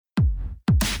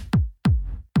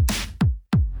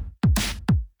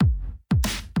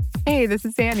Hey, this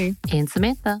is Annie. And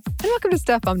Samantha. And welcome to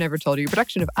Stuff Mom Never Told You, a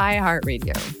production of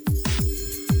iHeartRadio.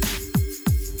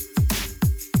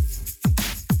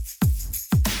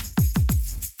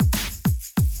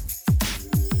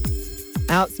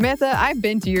 Now, Samantha, I've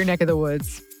been to your neck of the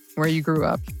woods where you grew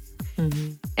up.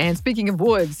 Mm-hmm. And speaking of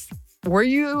woods, were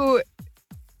you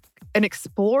an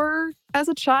explorer as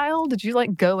a child? Did you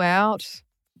go out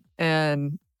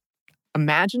and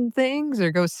imagine things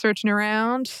or go searching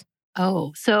around?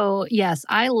 Oh, so yes,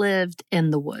 I lived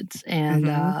in the woods and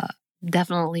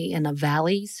definitely in a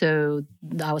valley. So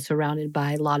I was surrounded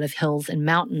by a lot of hills and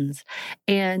mountains.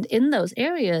 And in those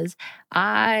areas,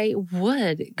 I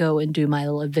would go and do my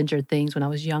little adventure things when I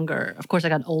was younger. Of course, I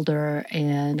got older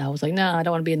and I was like, no, I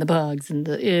don't want to be in the bugs and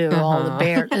all the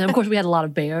bears. And of course, we had a lot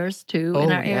of bears too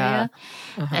in our area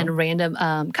and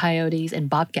random coyotes and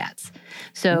bobcats.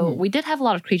 So we did have a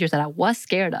lot of creatures that I was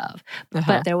scared of.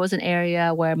 But there was an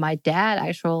area where my dad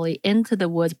actually into the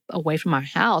woods away from our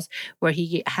house where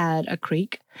he had a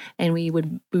creek. And we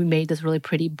made this really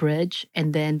pretty bridge.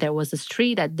 And then there was this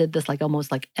tree that did this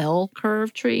almost L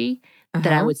curve tree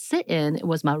that I would sit in. It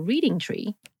was my reading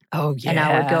tree. Oh, yeah. And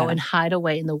I would go and hide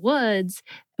away in the woods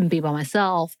and be by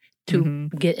myself to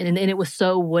get in. And it was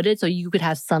so wooded, so you could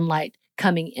have sunlight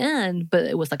coming in, but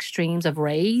it was streams of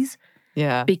rays.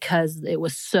 Yeah. Because it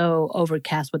was so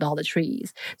overcast with all the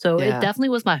trees. So it definitely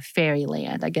was my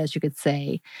fairyland, I guess you could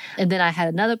say. And then I had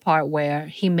another part where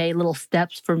he made little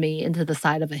steps for me into the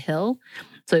side of a hill.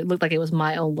 So it looked like it was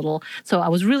my own little... So I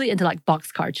was really into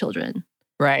Boxcar Children.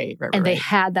 Right. And they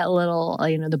had that little,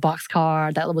 the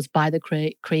boxcar that was by the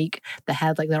creek that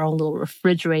had their own little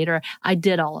refrigerator. I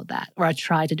did all of that, or I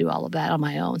tried to do all of that on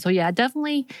my own. So yeah, I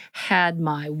definitely had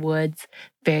my woods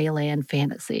fairyland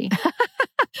fantasy.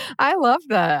 I love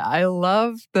that. I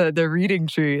love the reading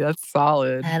tree. That's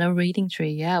solid. I had a reading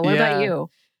tree, yeah. What about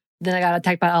you? Then I got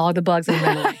attacked by all the bugs in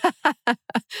the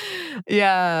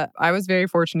Yeah, I was very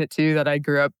fortunate too that I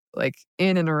grew up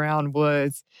in and around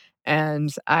woods.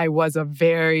 And I was a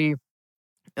very,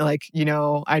 I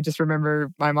just remember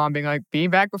my mom being be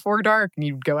back before dark. And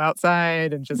you'd go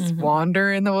outside and just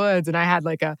wander in the woods. And I had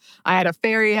I had a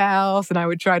fairy house and I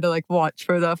would try to watch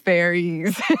for the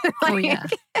fairies. Oh, yeah.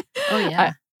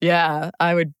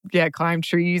 I would climb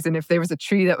trees. And if there was a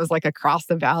tree that was across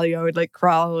the valley, I would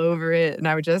crawl over it. And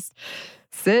I would just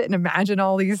sit and imagine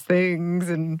all these things.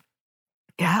 And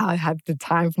yeah, I had the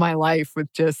time of my life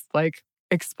with just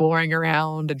exploring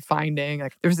around and finding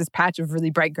there was this patch of really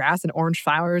bright grass and orange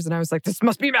flowers, and I was like, this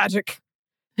must be magic.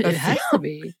 It has to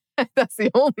be. That's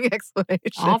the only explanation.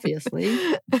 Obviously.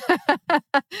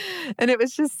 And it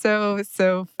was just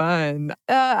so fun.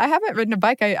 I haven't ridden a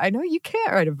bike. I know you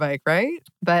can't ride a bike, right?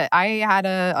 But I had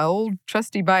a old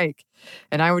trusty bike,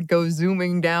 and I would go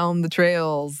zooming down the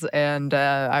trails, and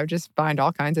I would just find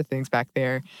all kinds of things back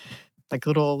there,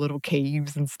 little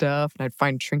caves and stuff, and I'd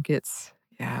find trinkets.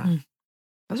 Yeah.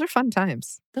 Those were fun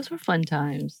times.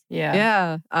 Yeah.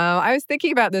 Yeah. I was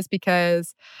thinking about this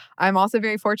because I'm also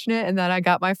very fortunate in that I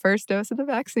got my first dose of the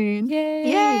vaccine.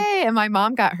 Yay! And my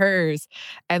mom got hers.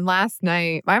 And last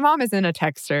night, my mom isn't a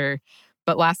texter,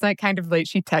 but last night kind of late,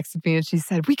 she texted me and she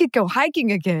said, we could go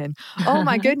hiking again. Oh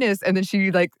my goodness. And then she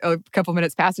a couple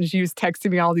minutes passed and she was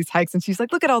texting me all these hikes and she's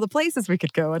like, look at all the places we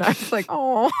could go. And I was like,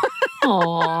 oh.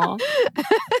 Aw.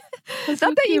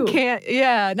 Not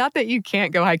that you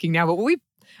can't go hiking now, but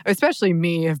especially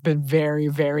me, have been very,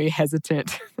 very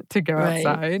hesitant to go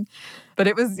outside. But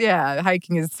it was,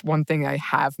 hiking is one thing I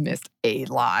have missed a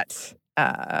lot.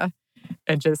 And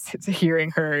just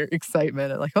hearing her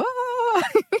excitement, oh.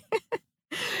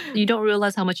 You don't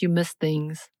realize how much you miss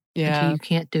things until you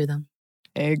can't do them.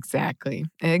 Exactly.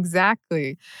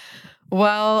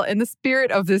 Well, in the spirit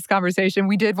of this conversation,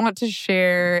 we did want to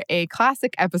share a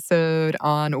classic episode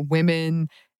on women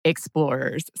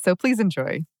explorers. So please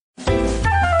enjoy.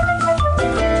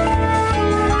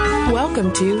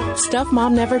 Welcome to Stuff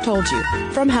Mom Never Told You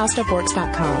from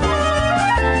HowStuffWorks.com.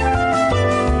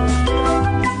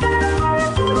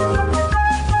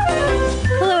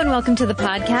 Hello and welcome to the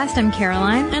podcast. I'm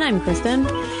Caroline. And I'm Kristen.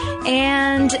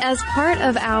 And as part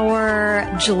of our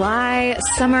July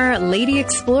Summer Lady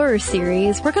Explorer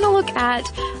series, we're going to look at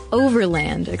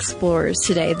overland explorers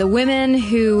today. The women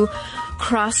who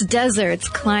crossed deserts,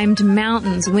 climbed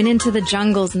mountains, went into the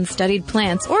jungles and studied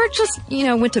plants, or just,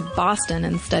 went to Boston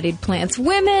and studied plants.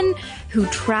 Women who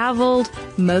traveled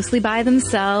mostly by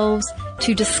themselves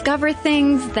to discover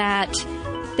things that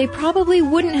they probably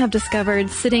wouldn't have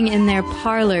discovered sitting in their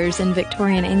parlors in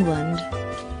Victorian England.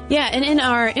 Yeah, and in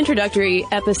our introductory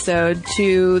episode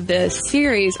to the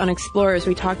series on explorers,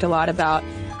 we talked a lot about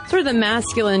sort of the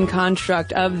masculine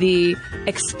construct of the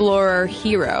explorer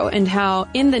hero, and how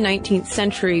in the 19th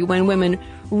century, when women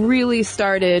really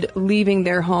started leaving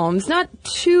their homes, not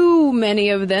too many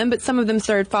of them, but some of them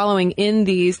started following in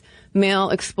these male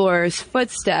explorers'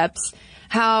 footsteps,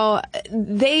 how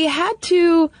they had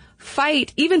to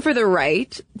fight even for the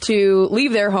right to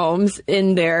leave their homes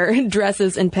in their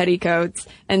dresses and petticoats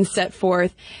and set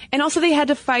forth. And also they had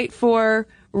to fight for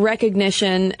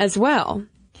recognition as well.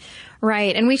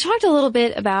 Right. And we talked a little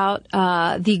bit about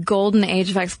the golden age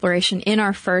of exploration in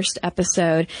our first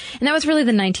episode. And that was really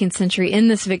the 19th century, in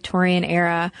this Victorian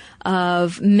era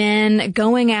of men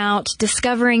going out,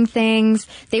 discovering things.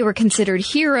 They were considered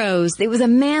heroes. It was a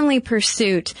manly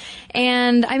pursuit.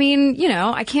 And I mean, you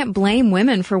know, I can't blame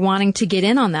women for wanting to get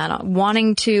in on that,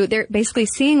 they're basically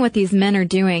seeing what these men are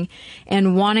doing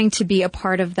and wanting to be a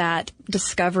part of that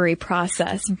discovery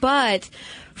process. But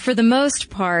for the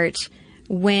most part,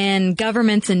 when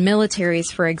governments and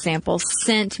militaries, for example,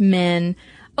 sent men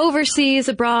overseas,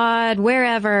 abroad,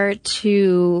 wherever,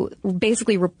 to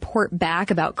basically report back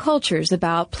about cultures,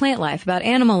 about plant life, about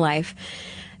animal life,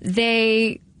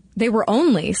 they were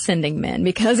only sending men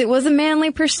because it was a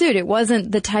manly pursuit. It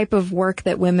wasn't the type of work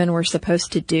that women were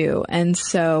supposed to do. And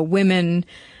so women,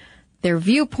 their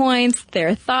viewpoints,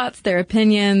 their thoughts, their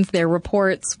opinions, their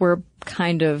reports were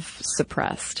kind of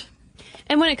suppressed.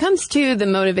 And when it comes to the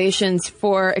motivations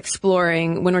for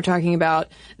exploring, when we're talking about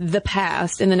the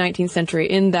past in the 19th century,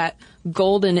 in that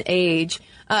golden age,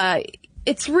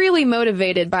 it's really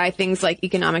motivated by things like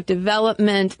economic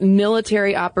development,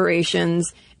 military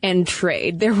operations, and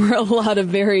trade. There were a lot of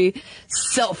very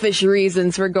selfish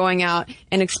reasons for going out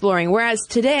and exploring. Whereas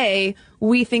today,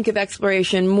 we think of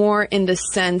exploration more in the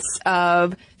sense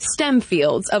of STEM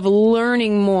fields, of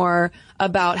learning more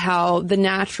about how the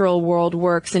natural world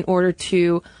works in order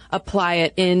to apply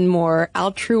it in more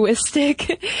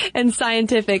altruistic and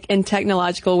scientific and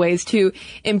technological ways to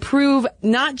improve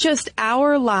not just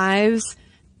our lives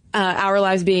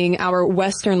being our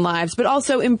Western lives, but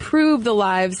also improve the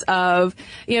lives of,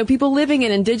 you know, people living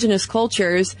in indigenous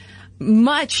cultures,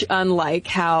 much unlike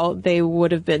how they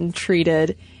would have been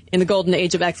treated in the golden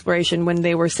age of exploration when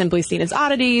they were simply seen as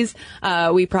oddities.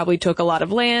 We probably took a lot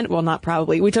of land. Well, not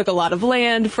probably. We took a lot of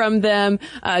land from them,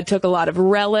 took a lot of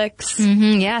relics.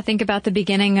 Mm-hmm, yeah, think about the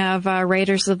beginning of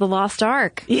Raiders of the Lost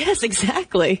Ark. Yes,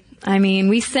 exactly. I mean,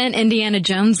 we sent Indiana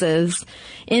Joneses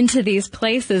into these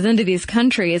places, into these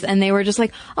countries, and they were just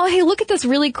like, oh, hey, look at this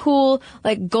really cool,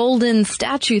 like, golden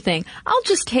statue thing. I'll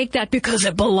just take that because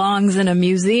it belongs in a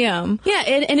museum. Yeah,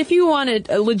 and if you want it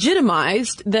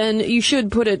legitimized, then you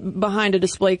should put it behind a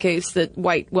display case that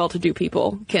white, well-to-do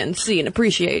people can see and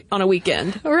appreciate on a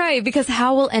weekend. Right, because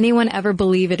how will anyone ever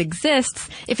believe it exists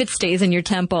if it stays in your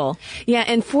temple? Yeah,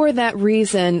 and for that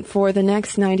reason, for the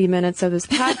next 90 minutes of this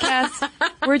podcast,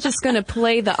 we're just going to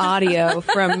play the audio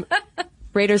from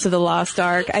Raiders of the Lost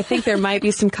Ark. I think there might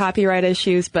be some copyright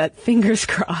issues, but fingers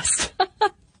crossed. I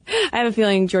have a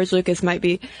feeling George Lucas might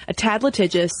be a tad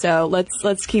litigious, so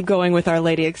let's keep going with our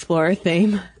Lady Explorer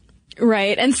theme.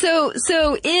 Right. And so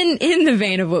in the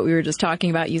vein of what we were just talking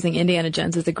about, using Indiana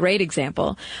Jones as a great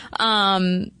example,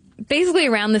 basically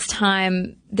around this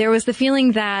time, there was the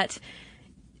feeling that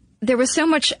there was so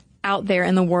much out there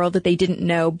in the world that they didn't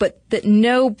know, but that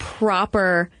no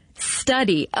proper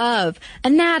study of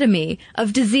anatomy,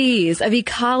 of disease, of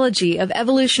ecology, of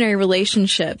evolutionary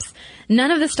relationships, none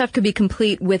of this stuff could be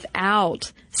complete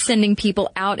without sending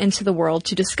people out into the world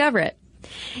to discover it.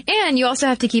 And you also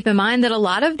have to keep in mind that a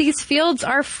lot of these fields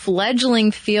are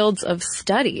fledgling fields of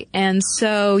study. And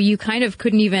so you kind of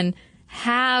couldn't even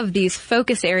have these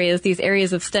focus areas, these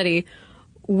areas of study,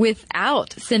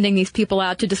 without sending these people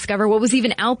out to discover what was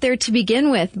even out there to begin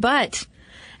with. But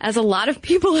as a lot of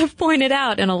people have pointed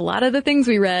out, and a lot of the things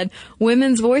we read,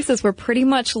 women's voices were pretty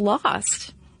much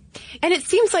lost. And it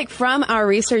seems like from our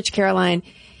research, Caroline,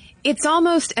 it's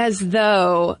almost as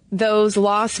though those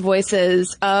lost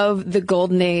voices of the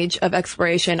golden age of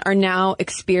exploration are now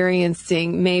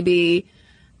experiencing maybe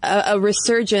a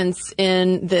resurgence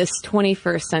in this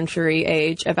 21st century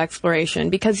age of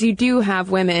exploration, because you do have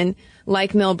women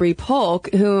like Milbree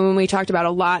Polk, whom we talked about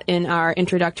a lot in our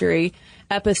introductory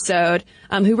episode,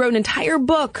 who wrote an entire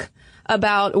book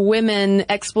about women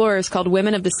explorers called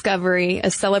Women of Discovery,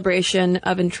 a celebration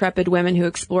of intrepid women who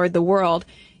explored the world.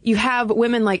 You have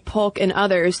women like Polk and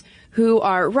others who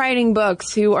are writing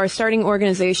books, who are starting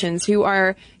organizations, who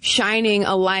are shining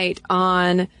a light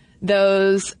on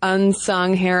those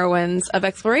unsung heroines of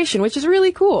exploration, which is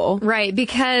really cool. Right,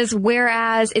 because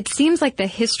whereas it seems like the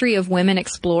history of women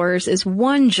explorers is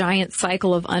one giant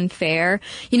cycle of unfair,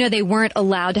 they weren't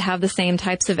allowed to have the same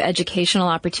types of educational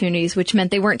opportunities, which meant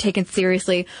they weren't taken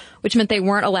seriously, which meant they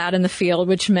weren't allowed in the field,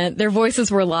 which meant their voices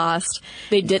were lost.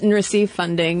 They didn't receive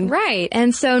funding. Right.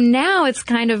 And so now it's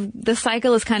the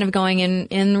cycle is kind of going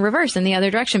in reverse, in the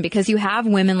other direction, because you have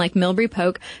women like Milbury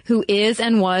Polk, who is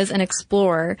and was an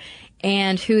explorer,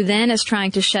 and who then is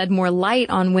trying to shed more light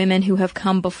on women who have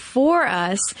come before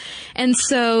us. And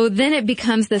so then it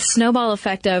becomes this snowball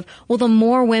effect of, well, the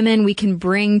more women we can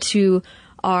bring to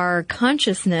our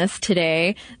consciousness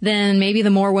today, then maybe the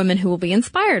more women who will be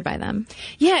inspired by them.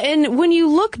 Yeah, and when you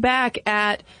look back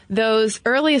at those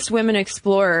earliest women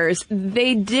explorers,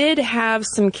 they did have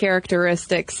some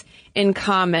characteristics in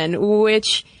common,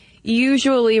 which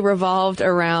usually revolved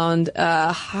around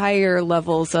higher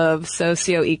levels of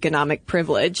socioeconomic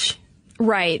privilege.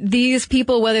 Right. These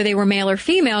people, whether they were male or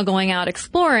female going out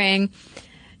exploring,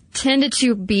 tended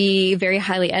to be very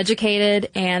highly educated,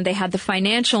 and they had the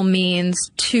financial means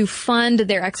to fund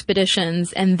their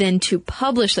expeditions and then to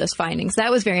publish those findings.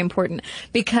 That was very important,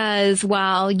 because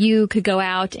while you could go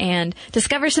out and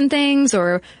discover some things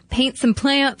or paint some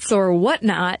plants or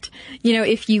whatnot,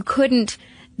 if you couldn't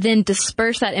then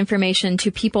disperse that information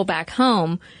to people back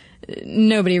home,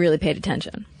 nobody really paid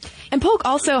attention. And Polk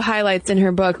also highlights in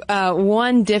her book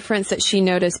one difference that she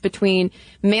noticed between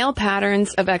male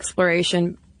patterns of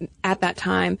exploration at that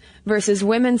time versus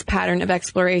women's pattern of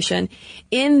exploration,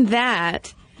 in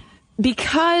that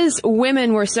because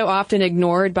women were so often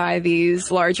ignored by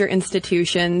these larger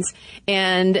institutions,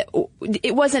 and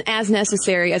it wasn't as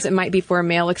necessary as it might be for a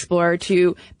male explorer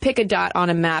to pick a dot on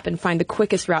a map and find the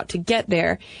quickest route to get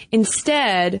there.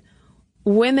 Instead,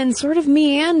 women sort of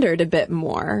meandered a bit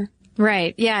more.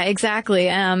 Right. Yeah,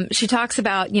 exactly. She talks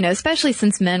about, especially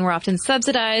since men were often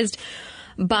subsidized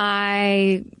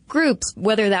by groups,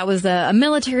 whether that was a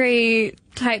military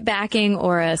type backing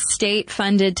or a state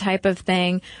funded type of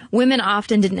thing, women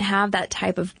often didn't have that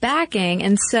type of backing.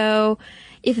 And so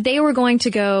if they were going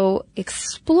to go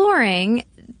exploring,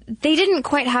 they didn't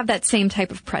quite have that same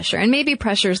type of pressure. And maybe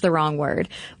pressure is the wrong word,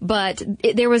 but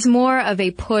there was more of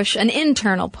a push, an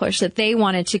internal push, that they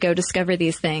wanted to go discover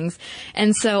these things.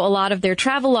 And so a lot of their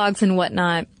travel logs and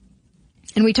whatnot,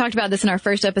 and we talked about this in our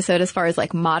first episode, as far as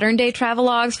like modern day travel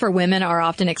logs for women are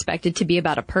often expected to be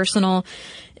about a personal,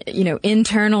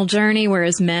 internal journey,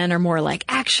 whereas men are more like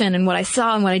action and what I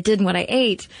saw and what I did and what I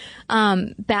ate.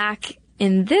 Back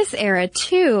in this era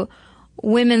too,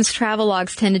 women's travel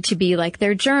logs tended to be like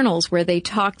their journals, where they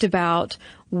talked about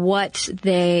what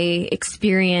they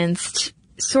experienced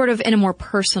sort of in a more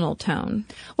personal tone.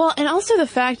 Well, and also the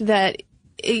fact that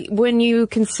when you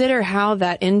consider how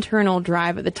that internal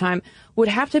drive at the time would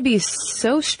have to be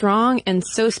so strong and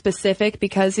so specific,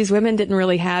 because these women didn't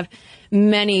really have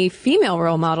many female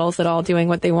role models at all doing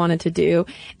what they wanted to do,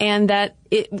 and that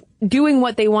doing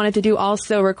what they wanted to do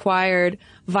also required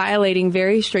violating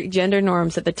very strict gender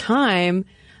norms at the time.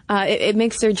 It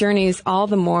makes their journeys all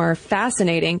the more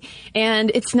fascinating.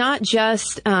 And it's not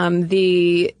just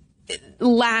the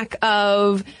lack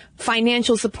of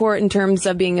financial support in terms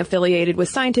of being affiliated with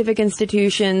scientific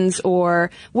institutions or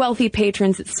wealthy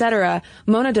patrons, etc.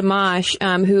 Mona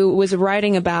Dimash, who was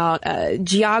writing about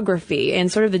geography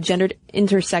and sort of the gendered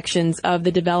intersections of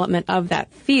the development of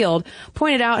that field,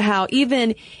 pointed out how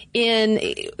even in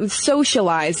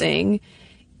socializing,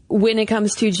 when it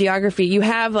comes to geography, you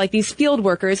have like these field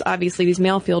workers, obviously these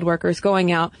male field workers going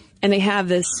out, and they have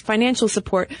this financial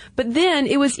support. But then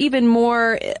it was even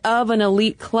more of an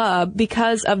elite club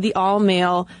because of the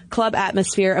all-male club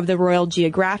atmosphere of the Royal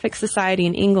Geographic Society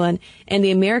in England and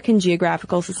the American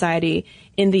Geographical Society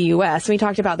in the U.S. We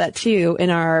talked about that too in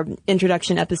our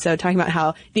introduction episode, talking about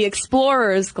how the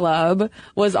Explorers Club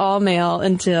was all male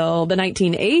until the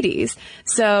 1980s.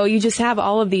 So you just have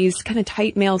all of these kind of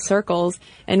tight male circles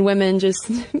and women just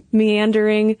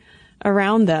meandering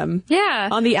around them. Yeah.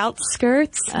 On the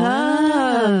outskirts.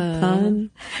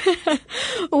 Fun.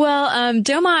 Well,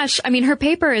 Domash, her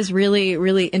paper is really,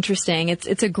 really interesting.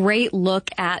 It's a great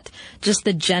look at just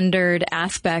the gendered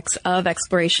aspects of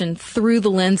exploration through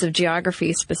the lens of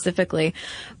geography specifically.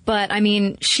 But,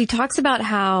 she talks about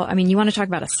how, you want to talk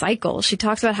about a cycle. She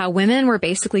talks about how women were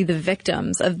basically the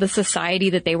victims of the society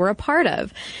that they were a part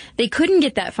of. They couldn't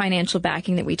get that financial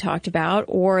backing that we talked about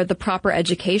or the proper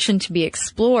education to be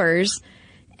explorers.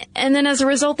 And then as a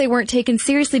result, they weren't taken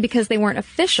seriously because they weren't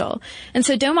official. And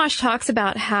so Domash talks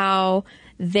about how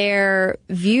their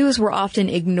views were often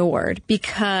ignored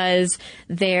because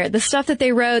the stuff that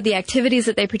they wrote, the activities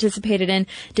that they participated in,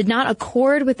 did not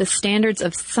accord with the standards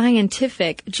of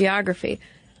scientific geography.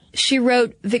 She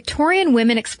wrote, Victorian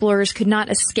women explorers could not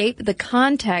escape the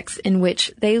context in which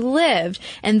they lived,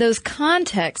 and those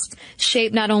contexts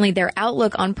shaped not only their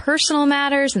outlook on personal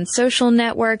matters and social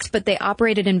networks, but they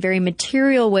operated in very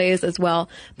material ways as well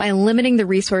by limiting the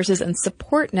resources and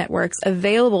support networks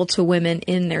available to women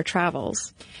in their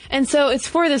travels. And so it's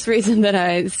for this reason that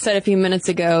I said a few minutes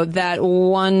ago that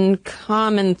one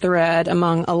common thread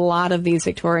among a lot of these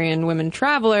Victorian women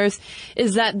travelers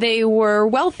is that they were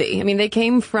wealthy. I mean, they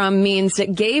came from means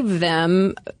that gave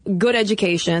them good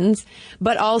educations,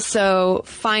 but also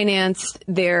financed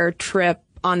their trip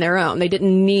on their own. They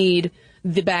didn't need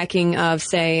the backing of,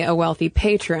 say, a wealthy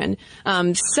patron.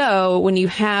 So when you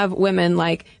have women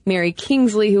like Mary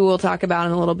Kingsley, who we'll talk about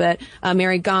in a little bit,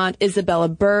 Mary Gaunt, Isabella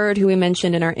Bird, who we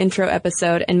mentioned in our intro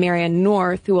episode, and Marianne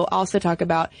North, who we'll also talk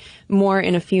about more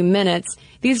in a few minutes,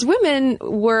 these women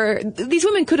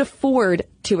could afford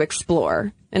to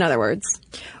explore, in other words.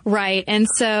 Right. And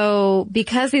so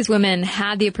because these women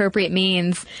had the appropriate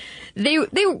means, they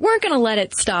weren't going to let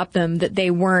it stop them that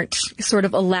they weren't sort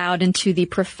of allowed into the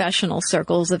professional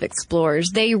circles of explorers.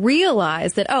 They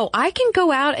realized that, I can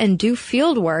go out and do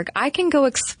field work. I can go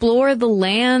explore the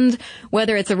land,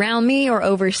 whether it's around me or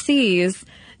overseas,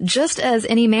 just as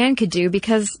any man could do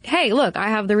because, hey, look, I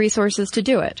have the resources to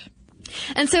do it.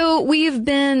 And so we've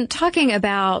been talking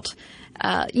about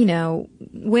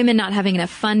women not having enough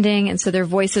funding, and so their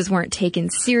voices weren't taken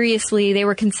seriously. They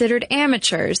were considered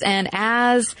amateurs. And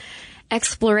as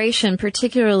exploration,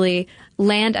 particularly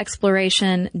land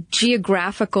exploration,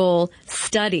 geographical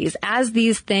studies, as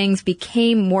these things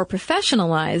became more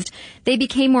professionalized, they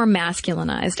became more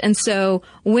masculinized. And so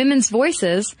women's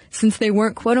voices, since they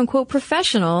weren't quote unquote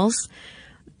professionals,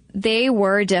 they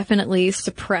were definitely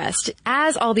suppressed.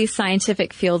 As all these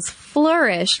scientific fields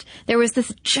flourished, there was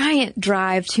this giant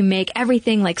drive to make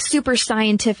everything like super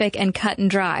scientific and cut and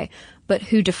dry. But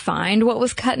who defined what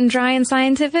was cut and dry and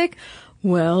scientific?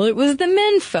 Well, it was the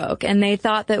menfolk, and they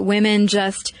thought that women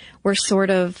just were sort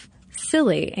of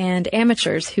silly and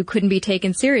amateurs who couldn't be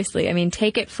taken seriously. I mean,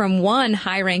 take it from one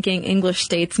high-ranking English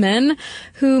statesman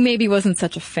who maybe wasn't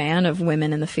such a fan of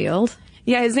women in the field.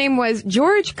 Yeah, his name was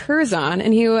George Curzon,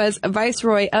 and he was a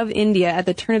viceroy of India at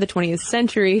the turn of the 20th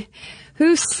century,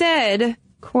 who said,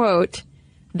 quote,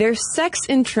 "Their sex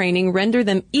in training render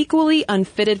them equally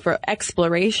unfitted for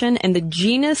exploration, and the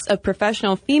genus of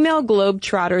professional female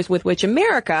globetrotters with which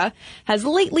America has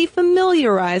lately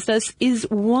familiarized us is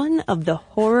one of the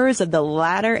horrors of the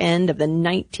latter end of the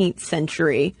 19th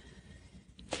century."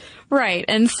 Right,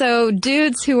 and so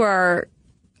dudes who are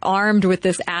armed with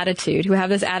this attitude, who have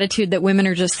this attitude that women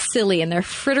are just silly and they're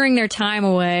frittering their time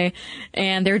away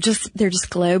and they're just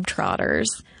globetrotters.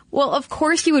 Well, of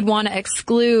course you would want to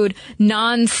exclude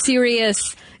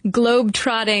non-serious,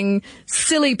 globe-trotting,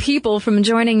 silly people from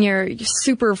joining your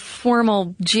super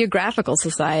formal geographical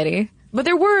society. But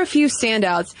there were a few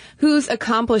standouts whose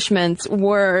accomplishments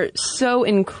were so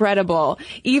incredible.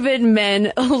 Even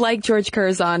men like George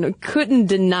Curzon couldn't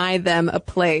deny them a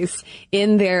place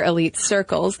in their elite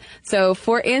circles. So,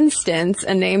 for instance,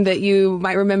 a name that you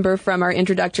might remember from our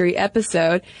introductory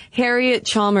episode, Harriet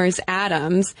Chalmers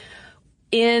Adams,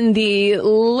 in the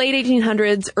late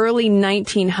 1800s, early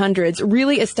 1900s,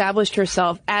 really established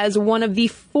herself as one of the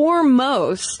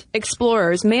foremost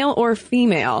explorers, male or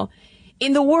female,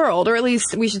 in the world, or at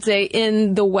least we should say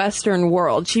in the Western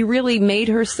world. She really made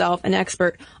herself an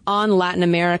expert on Latin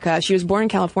America. She was born in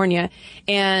California,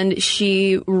 and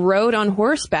she rode on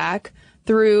horseback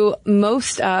through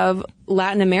most of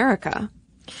Latin America.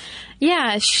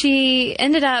 Yeah, she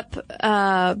ended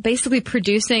up basically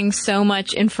producing so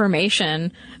much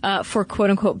information for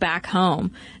quote-unquote back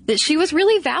home that she was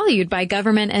really valued by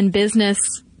government and business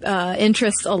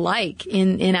interests alike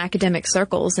in academic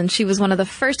circles. And she was one of the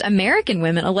first American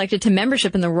women elected to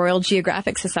membership in the Royal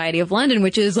Geographic Society of London,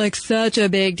 which is like such a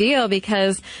big deal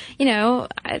because,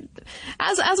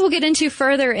 as we'll get into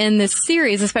further in this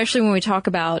series, especially when we talk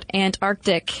about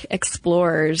Antarctic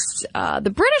explorers,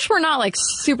 the British were not like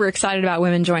super excited about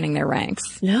women joining their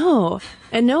ranks. No.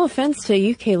 And no offense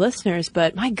to UK listeners,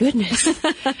 but my goodness,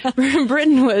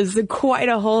 Britain was quite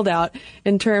a holdout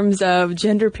in terms of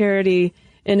gender parity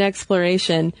in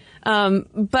exploration.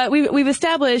 But we've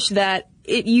established that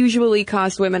it usually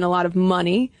cost women a lot of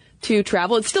money to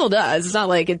travel. It still does. It's not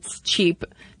like it's cheap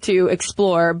to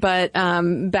explore, but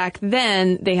back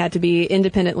then they had to be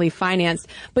independently financed.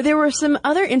 But there were some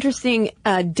other interesting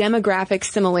demographic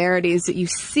similarities that you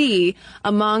see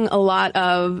among a lot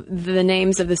of the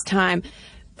names of this time.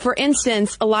 for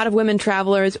instance, a lot of women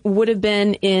travelers would have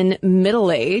been in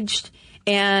middle-aged,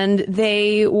 and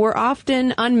they were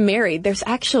often unmarried. There's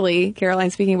actually,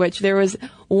 Caroline, speaking of which, there was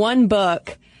one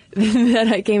book that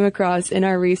I came across in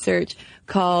our research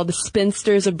called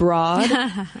Spinsters Abroad,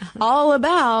 all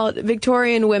about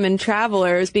Victorian women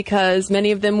travelers, because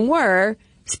many of them were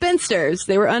spinsters.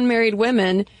 They were unmarried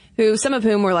women who, some of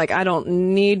whom were like, I don't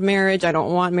need marriage, I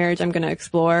don't want marriage, I'm going to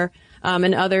explore.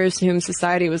 And others whom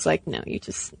society was like, no,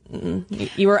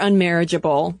 you were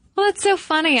unmarriageable. Well, that's so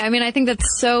funny. I mean, I think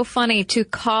that's so funny to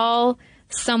call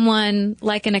someone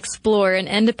like an explorer, an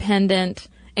independent,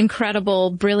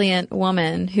 incredible, brilliant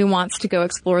woman who wants to go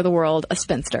explore the world, a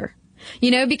spinster.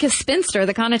 You know, because spinster,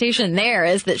 the connotation there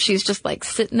is that she's just like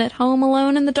sitting at home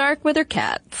alone in the dark with her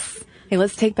cats. Hey,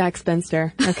 let's take back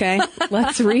spinster, okay?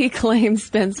 Let's reclaim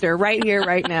spinster right here,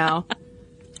 right now.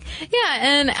 Yeah,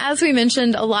 and as we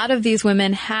mentioned, a lot of these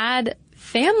women had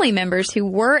family members who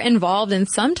were involved in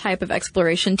some type of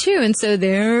exploration too. And so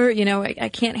I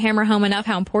can't hammer home enough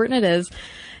how important it is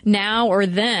now or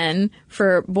then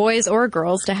for boys or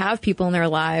girls to have people in their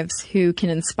lives who can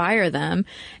inspire them.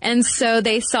 And so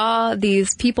they saw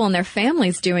these people and their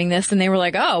families doing this, and they were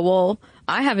like, oh, well,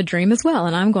 I have a dream as well,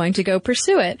 and I'm going to go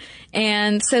pursue it.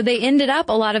 And so they ended up,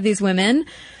 a lot of these women,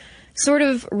 sort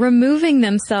of removing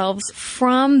themselves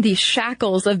from the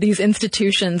shackles of these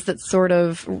institutions that sort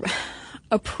of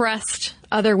oppressed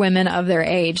other women of their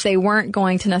age. They weren't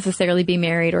going to necessarily be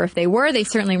married, or if they were, they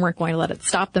certainly weren't going to let it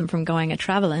stop them from going a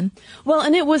traveling. Well,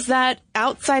 and it was that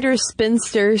outsider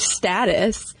spinster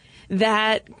status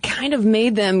that kind of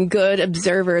made them good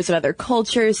observers of other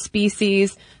cultures,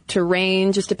 species,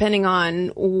 terrain, just depending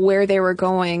on where they were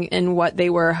going and what they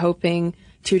were hoping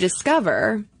to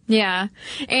discover. Yeah.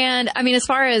 And I mean, as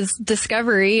far as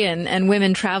discovery and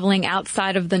women traveling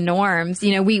outside of the norms,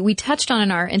 you know, we touched on in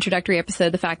our introductory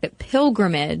episode the fact that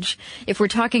pilgrimage, if we're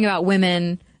talking about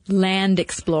women land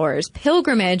explorers,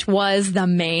 pilgrimage was the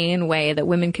main way that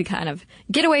women could kind of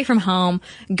get away from home,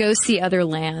 go see other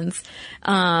lands.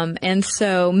 And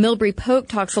so Milbury Polk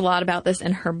talks a lot about this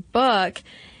in her book.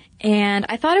 And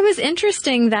I thought it was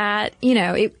interesting that, you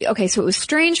know, so it was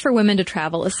strange for women to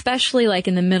travel, especially like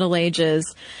in the Middle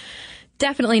Ages.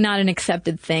 Definitely not an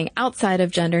accepted thing outside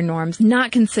of gender norms,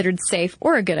 not considered safe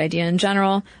or a good idea in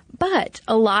general. But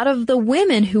a lot of the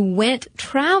women who went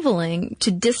traveling to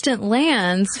distant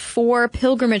lands for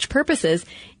pilgrimage purposes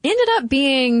ended up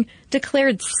being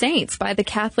declared saints by the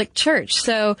Catholic Church.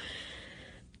 So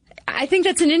I think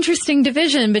that's an interesting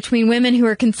division between women who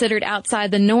are considered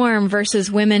outside the norm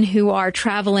versus women who are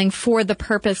traveling for the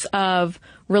purpose of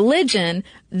religion.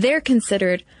 They're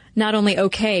considered not only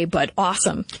okay, but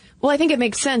awesome. Well, I think it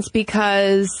makes sense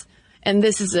because, and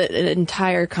this is an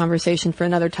entire conversation for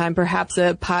another time, perhaps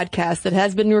a podcast that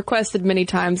has been requested many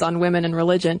times on women and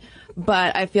religion,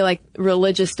 but I feel like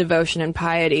religious devotion and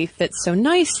piety fits so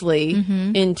nicely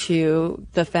into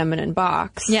the feminine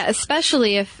box. Yeah,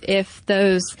 especially if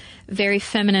those very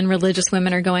feminine religious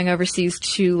women are going overseas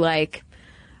to like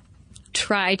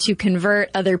try to convert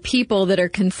other people that are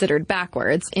considered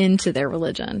backwards into their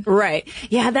religion. Right.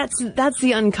 Yeah, that's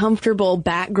the uncomfortable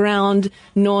background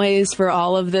noise for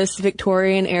all of this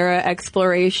Victorian era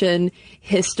exploration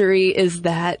history, is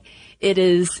that it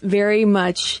is very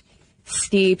much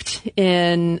steeped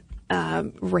in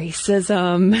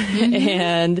racism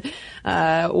and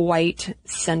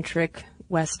white-centric,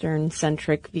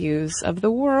 Western-centric views of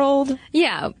the world.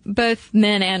 Yeah, both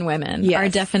men and women are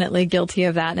definitely guilty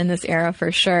of that in this era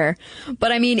for sure.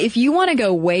 But I mean, if you want to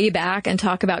go way back and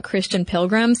talk about Christian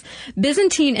pilgrims,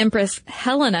 Byzantine Empress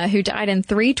Helena, who died in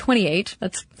 328,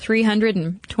 that's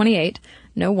 328,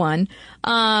 no one,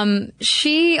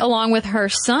 she, along with her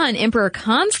son, Emperor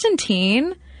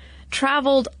Constantine,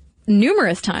 traveled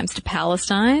numerous times to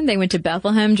Palestine. They went to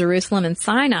Bethlehem, Jerusalem, and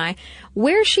Sinai,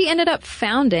 where she ended up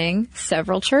founding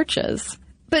several churches.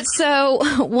 But so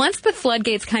once the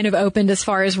floodgates kind of opened as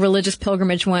far as religious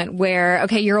pilgrimage went, where,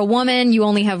 okay, you're a woman, you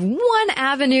only have one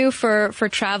avenue for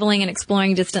traveling and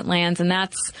exploring distant lands, and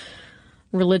that's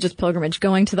religious pilgrimage,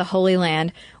 going to the Holy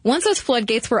Land. Once those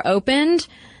floodgates were opened,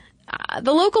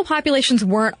 the local populations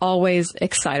weren't always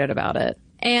excited about it.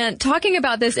 And talking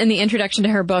about this in the introduction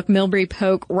to her book, Milbury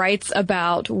Polk writes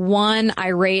about one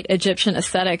irate Egyptian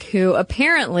ascetic who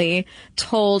apparently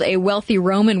told a wealthy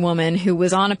Roman woman who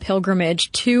was on a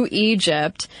pilgrimage to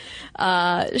Egypt,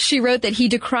 she wrote that he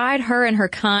decried her and her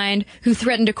kind, who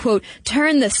threatened to, quote,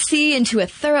 turn the sea into a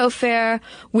thoroughfare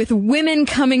with women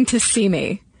coming to see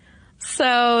me.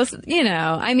 So, you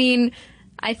know, I mean,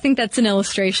 I think that's an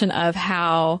illustration of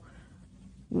how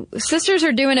sisters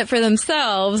are doing it for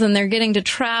themselves, and they're getting to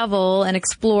travel and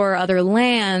explore other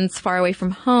lands far away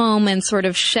from home and sort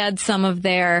of shed some of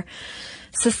their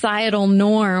societal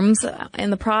norms in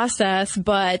the process.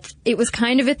 But it was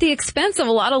kind of at the expense of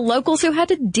a lot of locals who had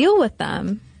to deal with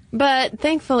them. But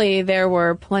thankfully, there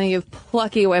were plenty of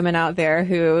plucky women out there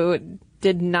who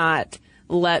did not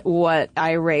let what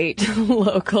irate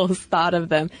locals thought of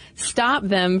them stop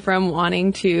them from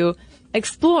wanting to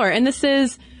explore. And this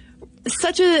is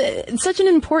such an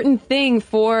important thing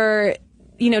for,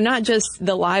 not just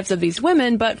the lives of these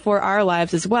women, but for our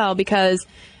lives as well, because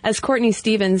as Courtney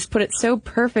Stevens put it so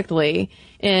perfectly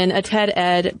in a TED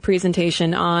Ed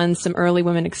presentation on some early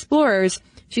women explorers,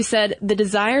 she said, the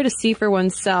desire to see for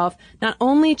oneself not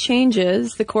only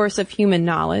changes the course of human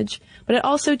knowledge, but it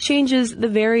also changes the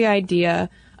very idea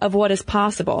of what is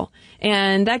possible.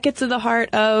 And that gets to the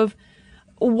heart of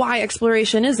why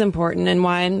exploration is important and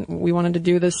why we wanted to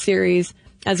do this series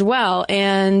as well.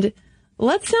 And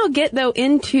let's now get, though,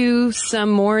 into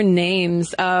some more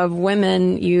names of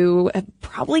women you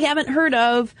probably haven't heard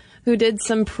of who did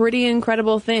some pretty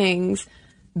incredible things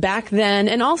back then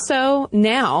and also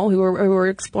now, who are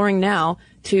exploring now,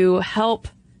 to help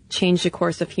change the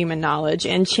course of human knowledge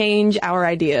and change our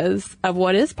ideas of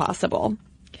what is possible.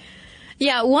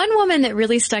 Yeah, one woman that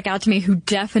really stuck out to me who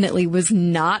definitely was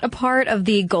not a part of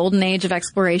the golden age of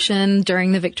exploration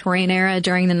during the Victorian era,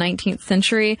 during the 19th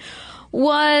century,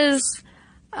 was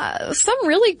some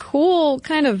really cool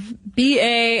kind of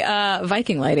BA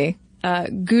Viking lady.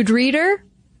 Gudrydr.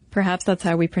 Perhaps that's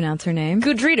how we pronounce her name.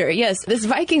 Gudrydr, yes. This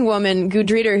Viking woman,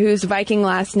 Gudrydr, whose Viking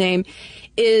last name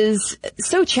is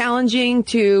so challenging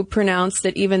to pronounce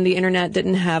that even the internet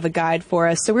didn't have a guide for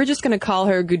us. So we're just going to call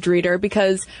her Gudrydr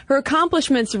because her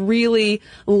accomplishments really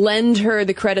lend her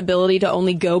the credibility to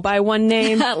only go by one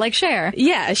name. Like Cher.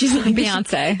 Yeah, she's like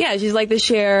Beyonce. She's like the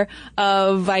Cher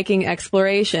of Viking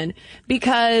exploration.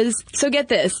 Because, so get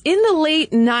this, in the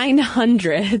late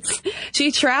 900s,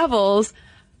 she travels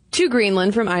to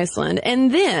Greenland from Iceland,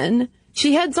 and then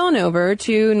she heads on over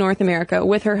to North America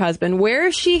with her husband,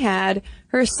 where she had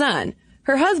her son.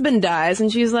 Her husband dies, and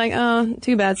she's like, oh,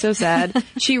 too bad, so sad.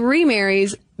 She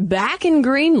remarries back in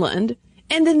Greenland,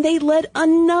 and then they led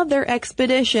another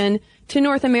expedition to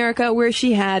North America where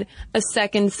she had a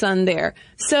second son there.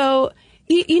 So,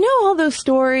 you know all those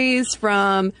stories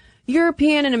from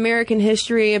European and American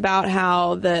history about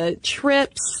how the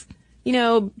trips,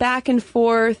 back and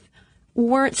forth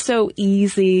weren't so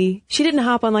easy. She didn't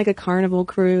hop on like a Carnival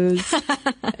cruise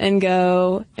and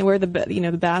go and where the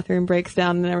bathroom breaks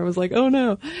down and everyone's like, oh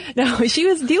no. No, she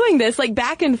was doing this like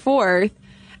back and forth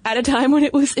at a time when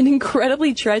it was an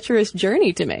incredibly treacherous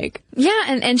journey to make. Yeah,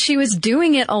 and she was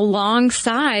doing it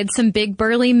alongside some big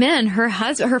burly men. Her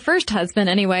first husband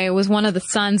anyway was one of the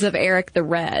sons of Eric the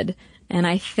Red. And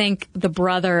I think the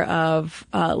brother of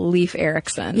Leif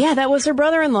Erikson. Yeah, that was her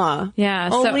brother-in-law. Yeah.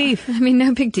 So, Leif. I mean,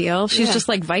 no big deal. She's just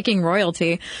like Viking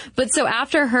royalty. But so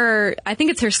after I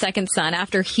think it's her second son,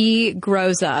 after he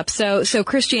grows up. So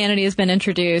Christianity has been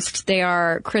introduced. They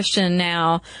are Christian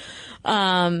now.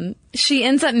 She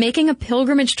ends up making a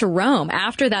pilgrimage to Rome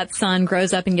after that son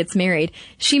grows up and gets married.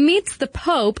 She meets the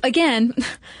Pope. Again,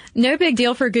 no big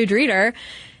deal for Gudrydr.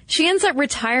 She ends up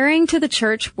retiring to the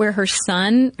church where her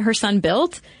son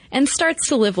built and starts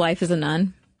to live life as a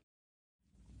nun.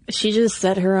 She just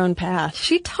set her own path.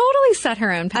 She totally set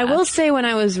her own path. I will say when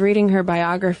I was reading her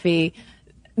biography,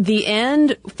 the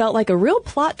end felt like a real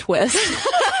plot twist.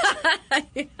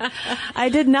 Yeah. I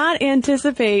did not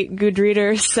anticipate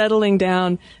Gudrydr settling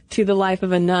down to the life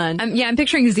of a nun. I'm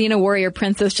picturing Xena warrior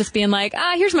princess just being like,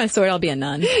 here's my sword, I'll be a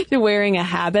nun. Wearing a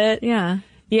habit. Yeah.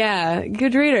 Yeah,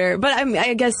 Gudrydr. But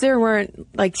I guess there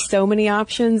weren't like so many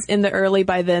options in the early,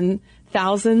 by then,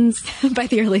 thousands. By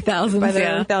the early thousands. By the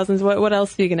early thousands. What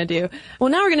else are you going to do? Well,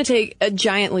 now we're going to take a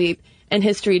giant leap in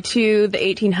history to the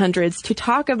 1800s to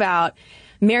talk about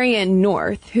Marianne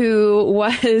North, who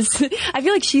was, I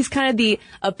feel like she's kind of the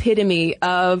epitome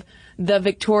of the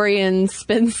Victorian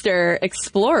spinster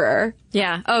explorer.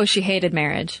 Yeah. Oh, she hated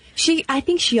marriage. I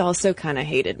think she also kind of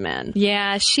hated men.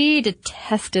 Yeah, she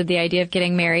detested the idea of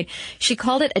getting married. She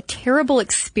called it a terrible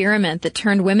experiment that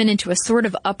turned women into a sort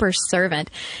of upper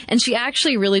servant. And she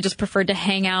actually really just preferred to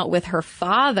hang out with her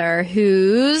father,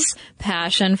 whose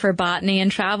passion for botany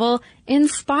and travel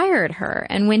inspired her.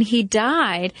 And when he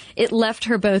died, it left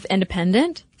her both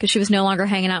independent, because she was no longer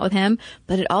hanging out with him,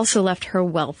 but it also left her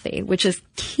wealthy, which is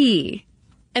key.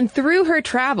 And through her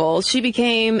travels, she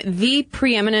became the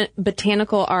preeminent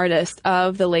botanical artist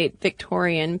of the late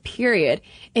Victorian period.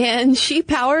 And she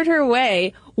powered her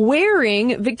way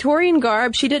wearing Victorian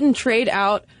garb. She didn't trade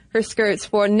out her skirts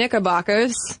for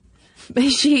knickerbockers.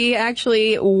 She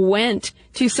actually went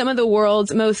to some of the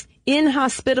world's most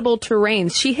inhospitable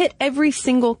terrains. She hit every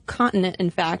single continent, in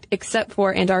fact, except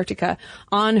for Antarctica,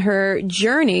 on her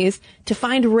journeys to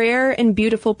find rare and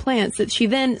beautiful plants that she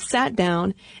then sat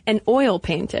down and oil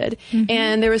painted.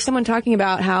 And there was someone talking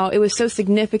about how it was so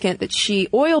significant that she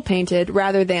oil painted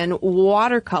rather than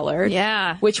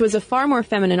watercolored, which was a far more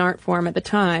feminine art form at the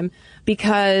time,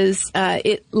 because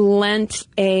it lent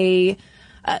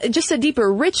just a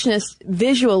deeper richness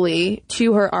visually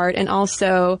to her art, and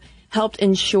also helped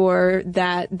ensure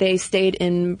that they stayed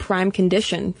in prime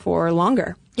condition for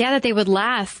longer. Yeah, that they would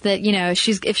last, that, you know, if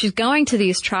she's going to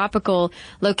these tropical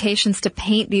locations to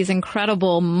paint these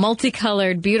incredible,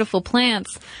 multicolored, beautiful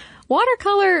plants,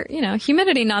 watercolor, you know,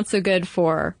 humidity not so good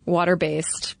for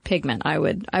water-based pigment, I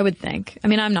would think. I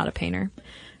mean, I'm not a painter.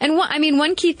 And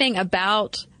one key thing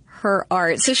about her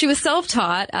art. So she was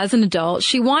self-taught as an adult.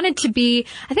 She wanted to be,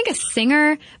 I think, a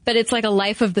singer, but it's like a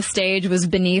life of the stage was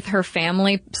beneath her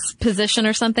family position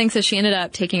or something. So she ended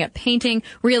up taking up painting,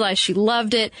 realized she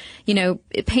loved it. You know,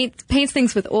 it paints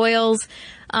things with oils.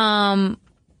 And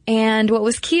what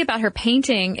was key about her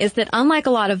painting is that unlike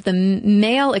a lot of the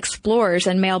male explorers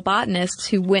and male botanists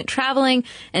who went traveling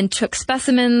and took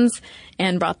specimens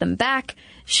and brought them back,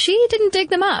 she didn't dig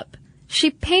them up. She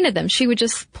painted them. She would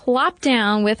just plop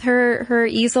down with her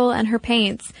easel and her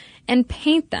paints and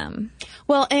paint them.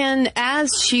 Well, and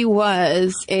as she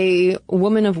was a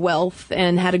woman of wealth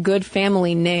and had a good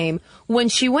family name, when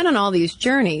she went on all these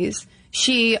journeys,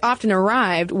 she often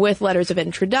arrived with letters of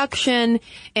introduction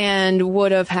and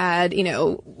would have had, you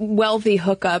know, wealthy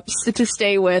hookups to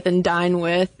stay with and dine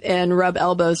with and rub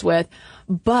elbows with.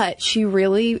 But she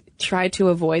really tried to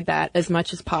avoid that as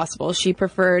much as possible. She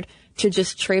preferred to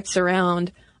just traipse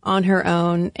around on her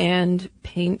own and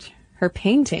paint her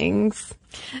paintings.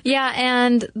 Yeah,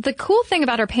 and the cool thing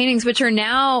about her paintings, which are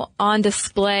now on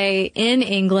display in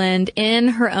England in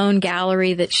her own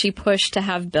gallery that she pushed to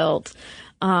have built,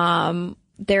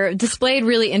 they're displayed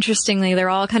really interestingly. They're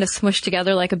all kind of smushed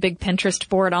together like a big Pinterest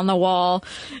board on the wall,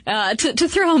 to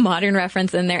throw a modern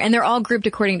reference in there. And they're all grouped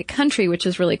according to country, which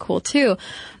is really cool too.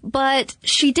 But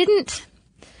she didn't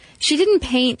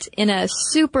paint in a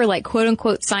super, like, quote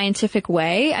unquote scientific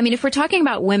way. I mean, if we're talking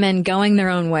about women going their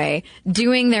own way,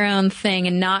 doing their own thing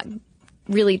and not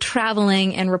really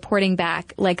traveling and reporting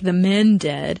back like the men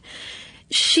did,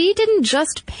 she didn't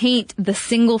just paint the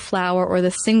single flower or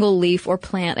the single leaf or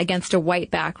plant against a white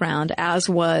background, as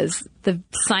was the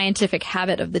scientific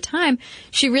habit of the time.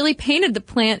 She really painted the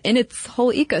plant in its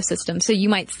whole ecosystem. So you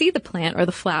might see the plant or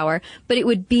the flower, but it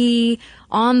would be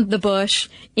on the bush,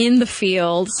 in the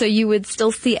field, so you would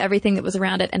still see everything that was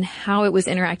around it and how it was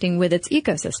interacting with its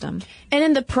ecosystem. And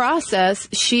in the process,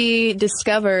 she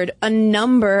discovered a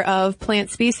number of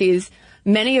plant species,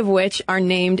 many of which are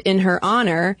named in her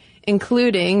honor,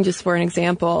 including, just for an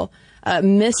example,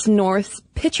 Miss North's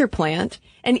pitcher plant,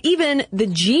 and even the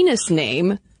genus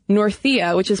name,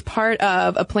 Northia, which is part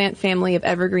of a plant family of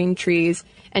evergreen trees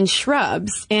and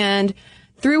shrubs. And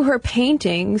through her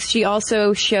paintings, she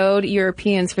also showed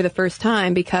Europeans for the first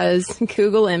time, because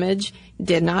Google image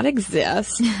did not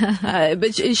exist,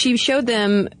 but she showed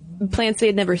them plants they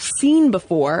had never seen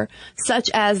before, such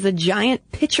as the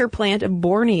giant pitcher plant of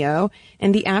Borneo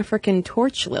and the African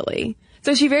torch lily.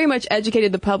 So she very much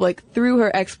educated the public through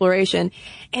her exploration.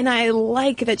 And I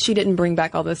like that she didn't bring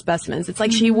back all those specimens. It's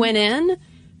like she went in,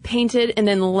 painted, and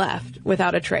then left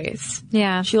without a trace.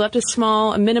 Yeah. She left a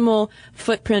minimal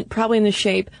footprint, probably in the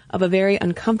shape of a very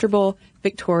uncomfortable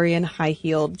Victorian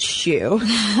high-heeled shoe.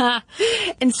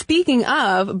 And speaking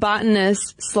of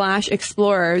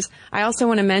botanists/explorers, I also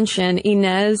want to mention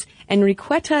Inez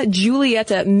Enriqueta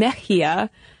Julieta Mejia,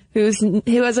 who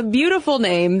has a beautiful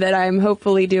name that I'm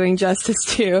hopefully doing justice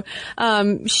to.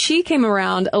 She came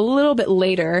around a little bit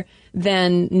later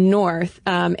than North,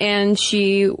 and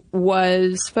she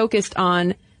was focused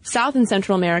on South and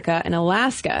Central America and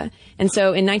Alaska. And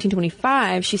so in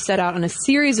 1925, she set out on a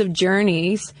series of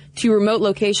journeys to remote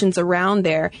locations around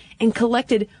there and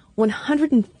collected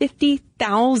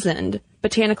 150,000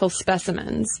 botanical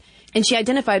specimens. And she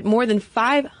identified more than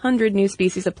 500 new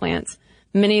species of plants,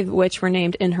 many of which were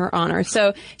named in her honor.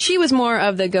 So she was more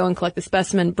of the go and collect the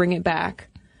specimen, bring it back.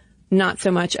 Not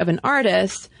so much of an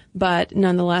artist, but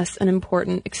nonetheless an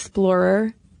important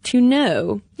explorer to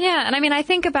know. Yeah, and I mean, I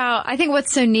think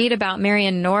what's so neat about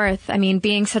Marion North, I mean,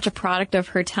 being such a product of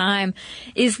her time,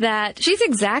 is that she's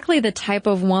exactly the type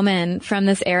of woman from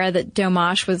this era that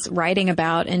Domash was writing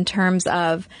about in terms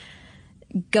of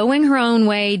going her own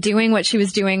way, doing what she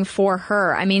was doing for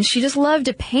her. I mean, she just loved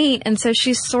to paint, and so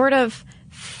she sort of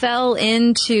fell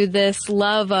into this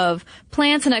love of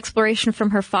plants and exploration from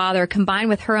her father, combined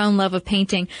with her own love of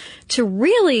painting, to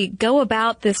really go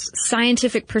about this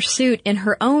scientific pursuit in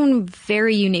her own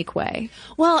very unique way.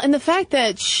 Well, and the fact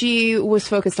that she was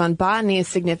focused on botany is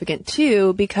significant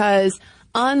too, because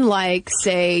unlike,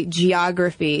 say,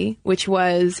 geography, which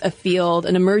was a field,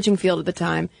 an emerging field at the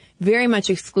time, very much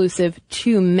exclusive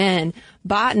to men,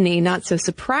 botany, not so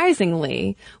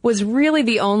surprisingly, was really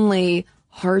the only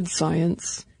hard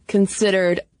science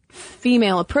considered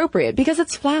female appropriate because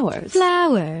it's flowers.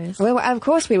 Flowers. Well, of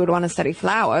course we would want to study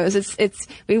flowers.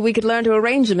 We could learn to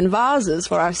arrange them in vases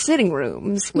for our sitting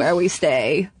rooms where we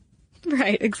stay.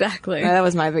 Right, exactly. That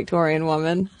was my Victorian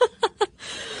woman.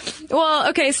 Well,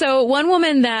 okay, so one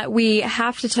woman that we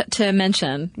have to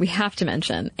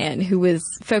mention, and who was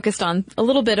focused on a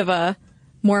little bit of a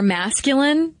more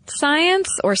masculine science,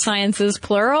 or sciences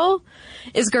plural,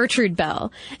 is Gertrude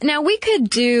Bell. Now, we could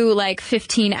do like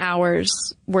 15 hours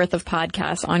worth of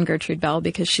podcasts on Gertrude Bell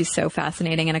because she's so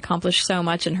fascinating and accomplished so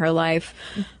much in her life.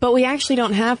 But we actually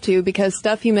don't have to, because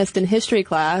Stuff You Missed in History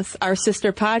Class, our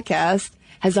sister podcast,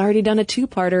 has already done a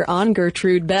 2-parter on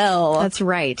Gertrude Bell. That's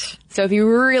right. So if you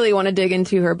really want to dig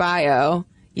into her bio,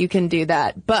 you can do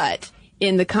that. But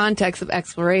in the context of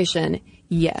exploration,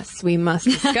 yes, we must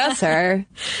discuss her.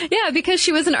 Yeah, because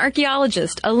she was an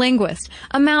archaeologist, a linguist,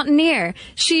 a mountaineer.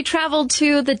 She traveled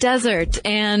to the desert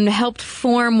and helped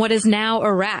form what is now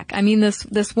Iraq. I mean,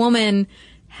 this woman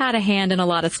had a hand in a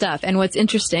lot of stuff. And what's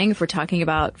interesting, if we're talking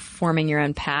about forming your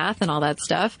own path and all that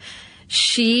stuff,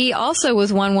 she also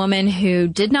was one woman who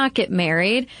did not get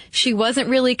married. She wasn't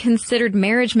really considered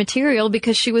marriage material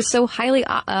because she was so highly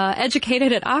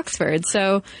educated at Oxford.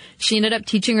 So she ended up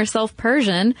teaching herself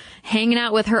Persian, hanging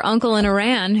out with her uncle in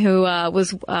Iran, who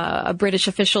was a British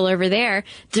official over there,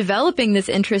 developing this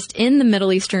interest in the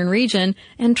Middle Eastern region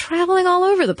and traveling all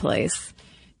over the place.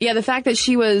 Yeah, the fact that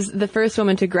she was the first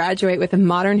woman to graduate with a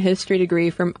modern history degree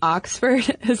from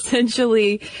Oxford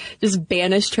essentially just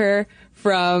banished her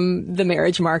from the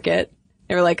marriage market.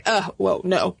 They were like, oh, whoa,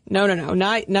 no,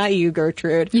 not you,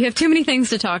 Gertrude. You have too many things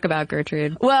to talk about,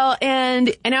 Gertrude. Well,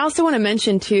 and I also want to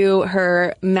mention, too,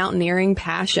 her mountaineering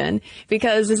passion,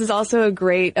 because this is also a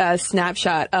great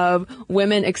snapshot of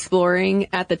women exploring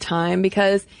at the time,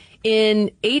 because in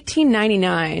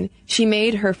 1899, she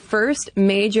made her first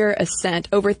major ascent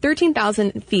over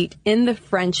 13,000 feet in the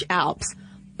French Alps.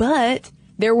 But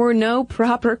there were no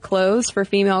proper clothes for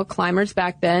female climbers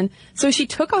back then, so she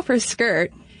took off her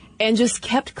skirt and just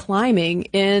kept climbing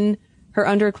in her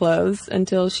underclothes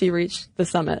until she reached the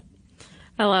summit.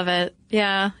 I love it.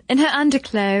 Yeah. In her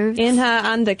underclothes. In her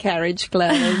undercarriage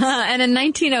clothes. And in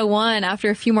 1901, after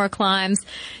a few more climbs,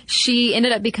 she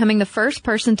ended up becoming the first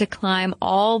person to climb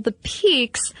all the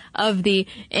peaks of the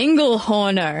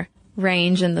Engelhorner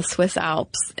range in the Swiss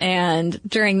Alps. And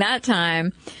during that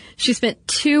time, she spent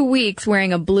 2 weeks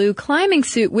wearing a blue climbing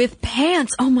suit with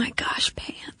pants. Oh my gosh,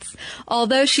 pants.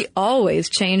 Although she always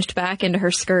changed back into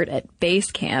her skirt at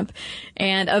base camp.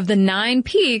 And of the 9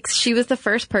 peaks, she was the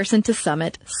first person to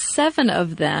summit 7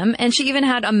 of them. And she even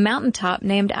had a mountaintop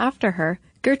named after her,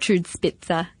 Gertrude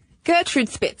Spitze. Gertrude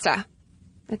Spitze.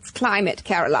 Let's climb it,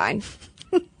 Caroline.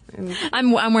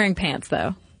 I'm wearing pants,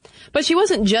 though. But she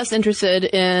wasn't just interested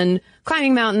in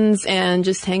climbing mountains and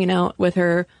just hanging out with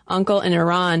her uncle in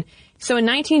Iran. So in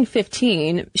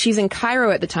 1915, she's in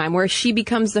Cairo at the time, where she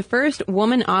becomes the first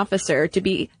woman officer to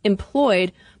be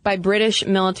employed by British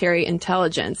military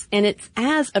intelligence. And it's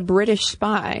as a British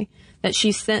spy that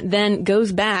she then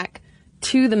goes back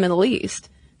to the Middle East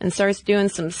and starts doing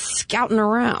some scouting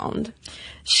around.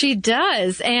 She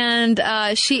does, and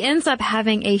she ends up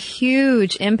having a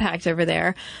huge impact over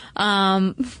there.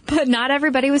 But not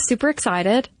everybody was super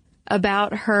excited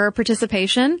about her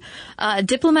participation.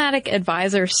 Diplomatic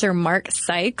advisor Sir Mark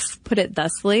Sykes put it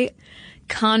thusly: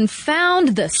 "Confound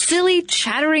the silly,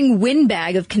 chattering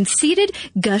windbag of conceited,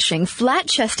 gushing,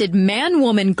 flat-chested,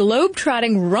 man-woman,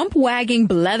 globe-trotting, rump-wagging,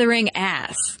 blethering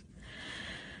ass."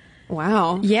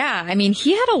 Wow. Yeah, I mean,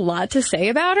 he had a lot to say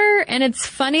about her, and it's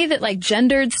funny that, like,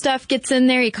 gendered stuff gets in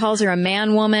there. He calls her a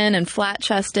man-woman and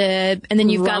flat-chested, and then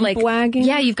you've got, like... Rump-wagging?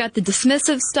 Yeah, you've got the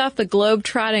dismissive stuff, the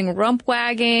globe-trotting,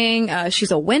 rump-wagging.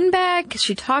 She's a windbag because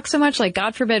she talks so much, like,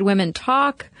 God forbid women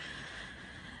talk.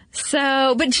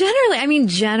 So, but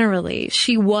generally,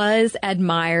 she was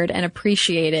admired and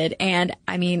appreciated, and,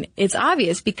 I mean, it's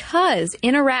obvious because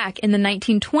in Iraq in the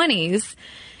 1920s...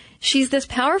 she's this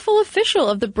powerful official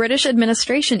of the British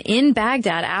administration in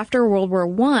Baghdad after World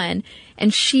War I,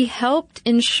 and she helped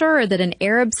ensure that an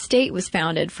Arab state was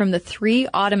founded from the 3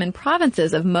 Ottoman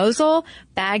provinces of Mosul,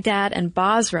 Baghdad, and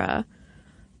Basra.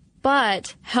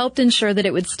 but helped ensure that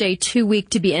it would stay too weak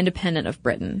to be independent of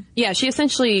Britain. Yeah, she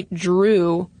essentially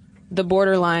drew the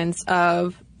borderlines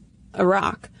of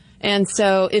Iraq. And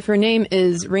so if her name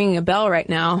is ringing a bell right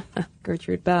now,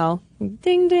 Gertrude Bell,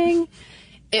 ding, ding,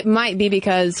 it might be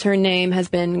because her name has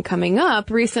been coming up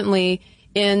recently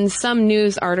in some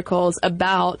news articles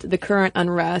about the current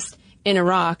unrest in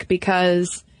Iraq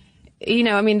because, you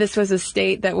know, I mean, this was a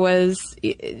state that was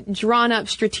drawn up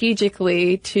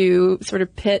strategically to sort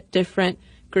of pit different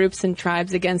groups and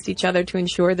tribes against each other to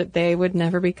ensure that they would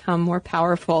never become more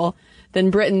powerful than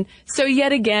Britain. So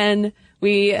yet again,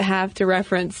 we have to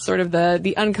reference sort of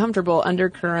the uncomfortable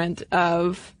undercurrent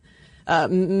of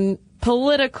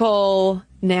political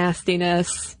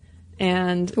nastiness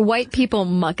and white people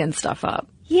mucking stuff up.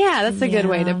 Yeah, that's a good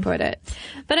way to put it.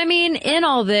 But I mean, in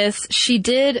all this, she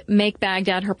did make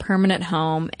Baghdad her permanent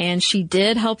home, and she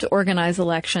did help to organize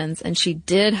elections, and she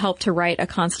did help to write a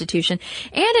constitution.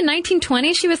 And in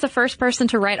 1920, she was the first person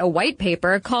to write a white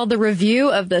paper called the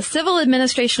Review of the Civil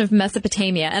Administration of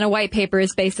Mesopotamia. And a white paper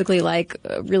is basically like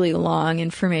a really long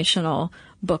informational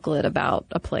booklet about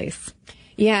a place.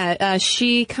 Yeah,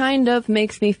 she kind of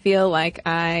makes me feel like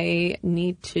I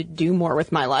need to do more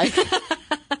with my life.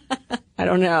 I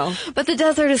don't know. But the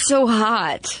desert is so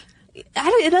hot.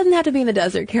 It doesn't have to be in the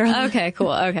desert, Carol. Okay,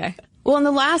 cool. Okay. Well, and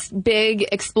the last big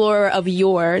explorer of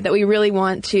yore that we really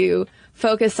want to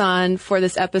focus on for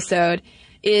this episode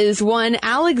is one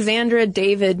Alexandra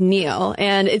David Neal.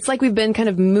 And it's like we've been kind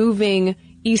of moving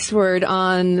eastward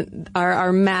on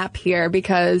our map here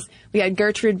because we had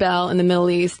Gertrude Bell in the Middle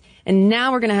East. And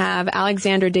now we're going to have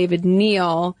Alexandra David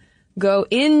Neal go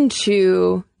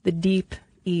into the deep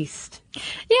East.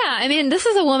 Yeah, I mean, this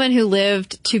is a woman who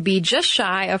lived to be just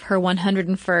shy of her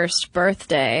 101st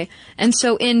birthday. And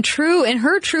so in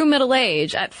her true middle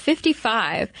age, at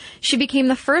 55, she became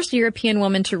the first European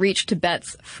woman to reach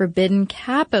Tibet's forbidden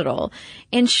capital.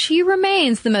 And she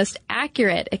remains the most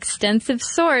accurate, extensive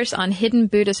source on hidden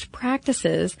Buddhist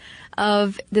practices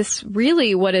of this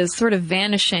really what is sort of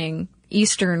vanishing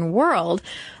Eastern world.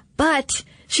 But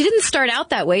she didn't start out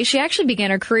that way. She actually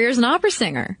began her career as an opera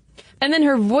singer. And then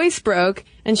her voice broke,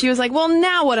 and she was like, well,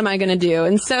 now what am I going to do?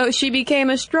 And so she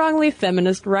became a strongly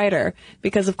feminist writer,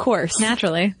 because of course.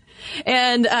 Naturally.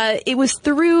 And it was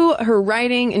through her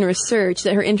writing and research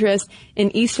that her interest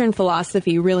in Eastern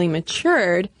philosophy really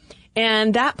matured,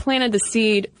 and that planted the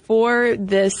seed for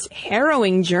this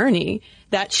harrowing journey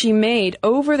that she made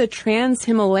over the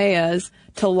Trans-Himalayas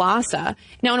to Lhasa.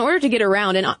 Now, in order to get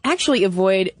around and actually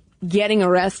avoid getting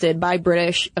arrested by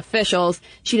British officials,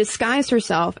 she disguised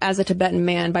herself as a Tibetan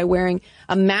man by wearing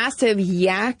a massive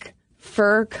yak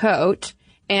fur coat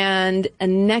and a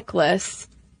necklace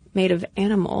made of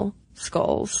animal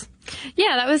skulls.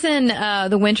 Yeah, that was in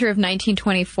the winter of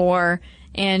 1924.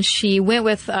 And she went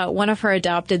with one of her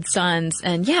adopted sons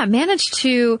and, managed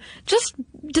to just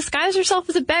disguise herself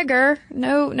as a beggar.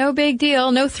 No big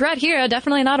deal. No threat here.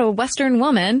 Definitely not a Western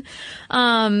woman.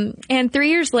 And 3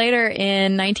 years later,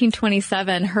 in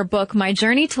 1927, her book, My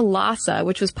Journey to Lhasa,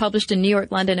 which was published in New York,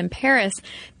 London, and Paris,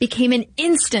 became an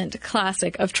instant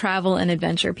classic of travel and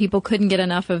adventure. People couldn't get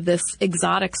enough of this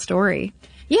exotic story.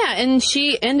 Yeah, and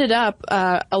she ended up,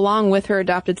 along with her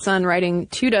adopted son, writing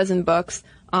 24 books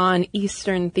on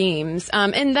Eastern themes.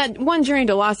 And that one journey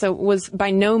to Lhasa was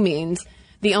by no means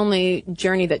the only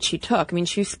journey that she took. I mean,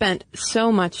 she spent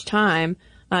so much time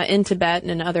in Tibet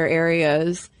and in other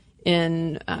areas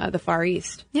in the Far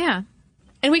East. Yeah.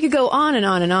 And we could go on and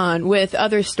on and on with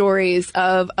other stories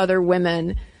of other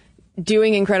women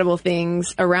doing incredible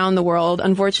things around the world.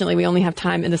 Unfortunately, we only have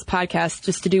time in this podcast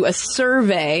just to do a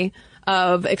survey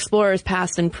of explorers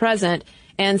past and present.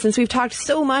 And since we've talked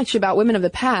so much about women of the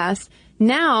past,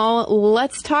 now,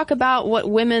 let's talk about what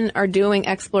women are doing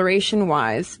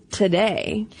exploration-wise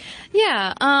today.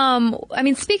 Yeah. I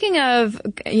mean, speaking of,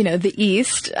 the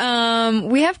East,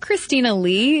 we have Christina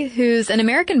Lee, who's an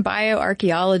American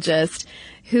bioarchaeologist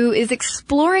who is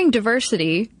exploring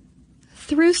diversity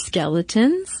through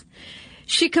skeletons.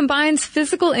 She combines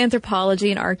physical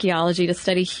anthropology and archaeology to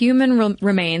study human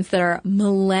remains that are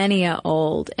millennia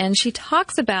old. And she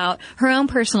talks about her own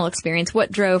personal experience, what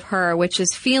drove her, which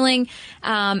is feeling,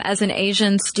 as an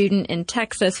Asian student in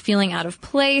Texas, feeling out of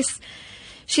place.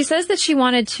 She says that she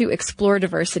wanted to explore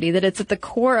diversity, that it's at the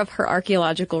core of her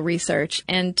archaeological research,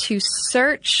 and to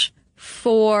search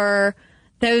for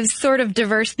those sort of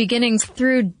diverse beginnings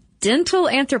through dental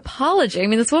anthropology. I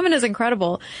mean, this woman is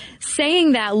incredible.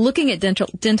 Saying that looking at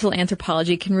dental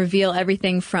anthropology can reveal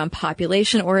everything from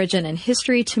population origin and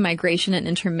history to migration and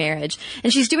intermarriage.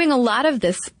 And she's doing a lot of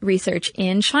this research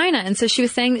in China. And so she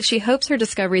was saying that she hopes her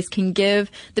discoveries can give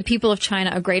the people of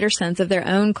China a greater sense of their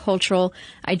own cultural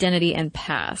identity and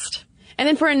past. And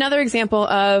then for another example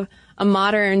of a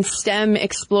modern STEM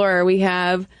explorer, we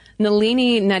have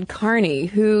Nalini Nadkarni,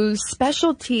 whose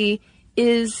specialty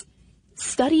is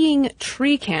studying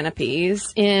tree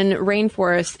canopies in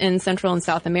rainforests in Central and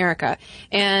South America.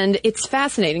 And it's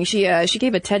fascinating. She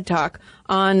gave a TED Talk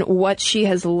on what she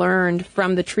has learned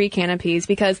from the tree canopies,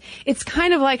 because it's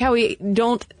kind of like how we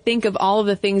don't think of all of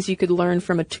the things you could learn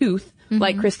from a tooth,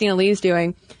 like Christina Lee's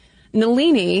doing.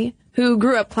 Nalini, who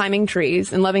grew up climbing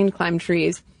trees and loving to climb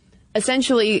trees,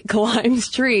 essentially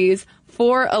climbs trees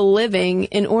for a living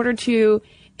in order to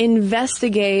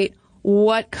investigate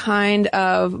what kind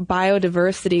of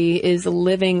biodiversity is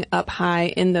living up high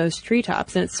in those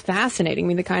treetops. And it's fascinating. I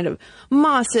mean, the kind of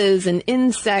mosses and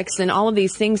insects and all of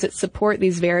these things that support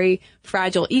these very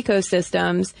fragile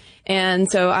ecosystems. And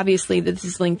so obviously this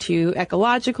is linked to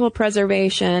ecological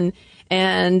preservation.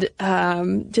 And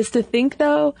just to think,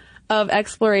 though, of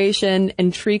exploration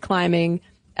and tree climbing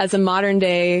as a modern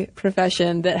day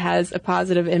profession that has a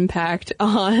positive impact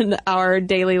on our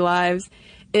daily lives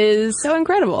is so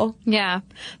incredible. Yeah.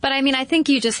 But I mean, I think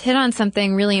you just hit on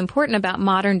something really important about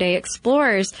modern day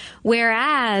explorers.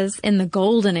 Whereas in the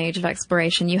golden age of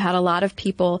exploration, you had a lot of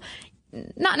people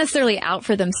not necessarily out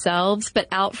for themselves, but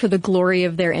out for the glory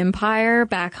of their empire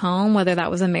back home, whether that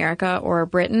was America or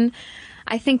Britain.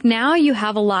 I think now you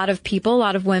have a lot of people, a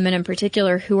lot of women in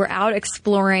particular, who are out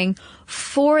exploring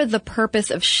for the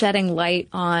purpose of shedding light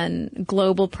on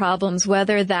global problems,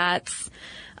 whether that's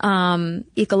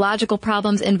ecological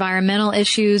problems, environmental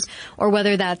issues, or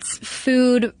whether that's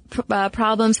food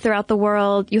problems throughout the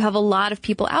world. You have a lot of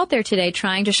people out there today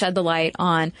trying to shed the light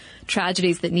on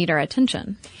tragedies that need our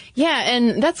attention. Yeah,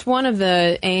 and that's one of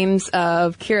the aims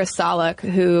of Kira Salek,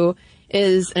 who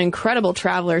is an incredible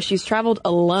traveler. She's traveled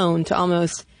alone to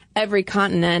almost every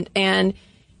continent, and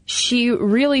she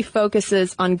really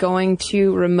focuses on going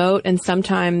to remote and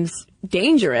sometimes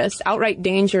dangerous, outright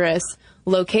dangerous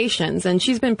locations. And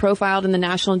she's been profiled in the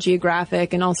National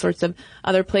Geographic and all sorts of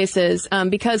other places.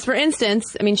 Because, for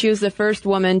instance, I mean, she was the first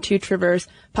woman to traverse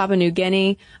Papua New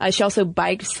Guinea. She also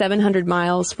biked 700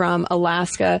 miles from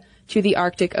Alaska to the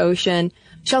Arctic Ocean.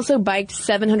 She also biked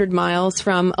 700 miles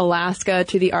from Alaska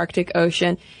to the Arctic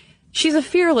Ocean. She's a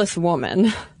fearless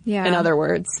woman, in other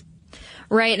words.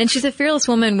 Right. And she's a fearless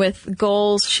woman with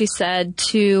goals, she said,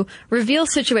 to reveal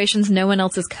situations no one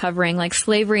else is covering, like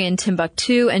slavery in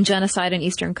Timbuktu and genocide in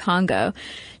Eastern Congo.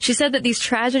 She said that these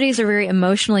tragedies are very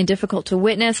emotionally difficult to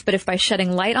witness, but if by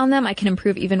shedding light on them, I can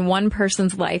improve even one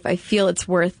person's life, I feel it's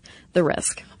worth the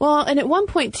risk. Well, and at one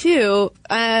point, too,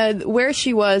 where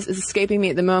she was is escaping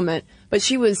me at the moment, but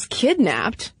she was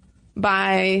kidnapped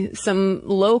by some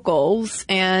locals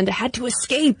and had to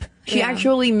escape. She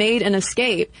actually made an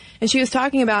escape. And she was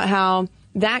talking about how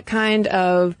that kind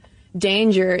of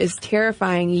danger is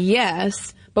terrifying,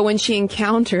 yes, but when she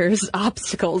encounters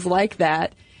obstacles like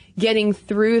that, getting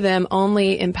through them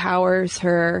only empowers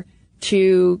her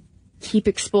to keep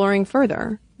exploring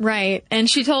further. Right. And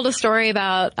she told a story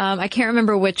about, I can't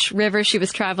remember which river she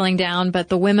was traveling down, but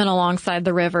the women alongside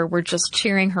the river were just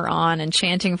cheering her on and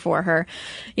chanting for her,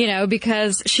 you know,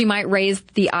 because she might raise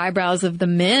the eyebrows of the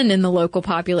men in the local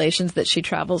populations that she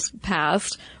travels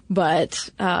past, but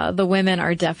the women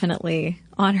are definitely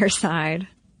on her side.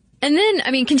 And then, I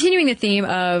mean, continuing the theme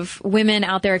of women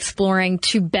out there exploring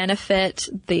to benefit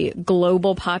the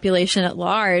global population at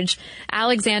large,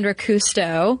 Alexandra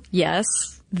Cousteau, yes,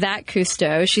 that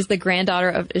Cousteau, she's the granddaughter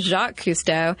of Jacques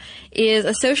Cousteau, is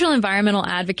a social environmental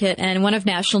advocate and one of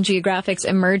National Geographic's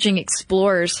emerging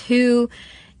explorers who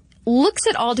looks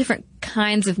at all different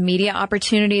kinds of media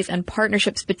opportunities and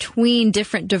partnerships between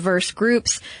different diverse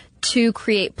groups to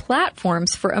create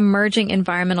platforms for emerging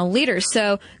environmental leaders.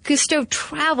 So Cousteau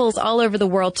travels all over the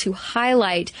world to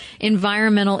highlight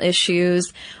environmental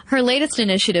issues. Her latest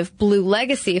initiative, Blue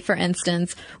Legacy, for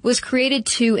instance, was created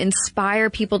to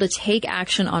inspire people to take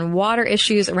action on water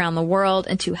issues around the world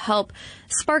and to help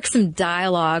spark some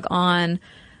dialogue on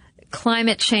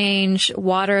climate change,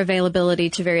 water availability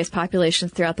to various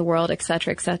populations throughout the world, et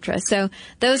cetera, et cetera. So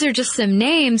those are just some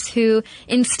names who,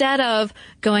 instead of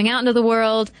going out into the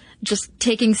world, just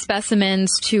taking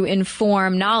specimens to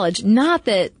inform knowledge, not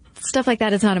that stuff like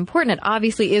that is not important. It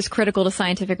obviously is critical to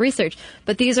scientific research.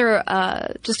 But these are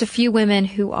just a few women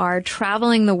who are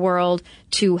traveling the world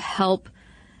to help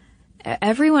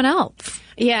everyone else.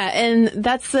 Yeah, and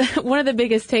that's one of the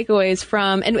biggest takeaways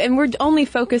from, and we're only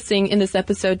focusing in this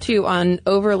episode, too, on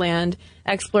overland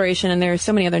exploration, and there are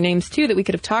so many other names, too, that we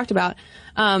could have talked about.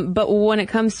 But when it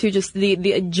comes to just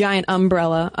the giant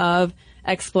umbrella of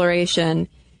exploration,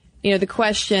 the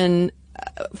question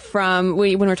from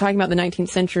when we're talking about the 19th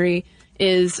century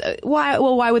is,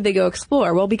 why would they go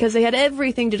explore? Well, because they had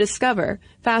everything to discover.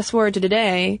 Fast forward to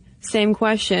today, same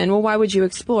question. Well, why would you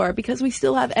explore? Because we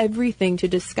still have everything to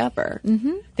discover.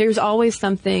 Mm-hmm. There's always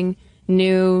something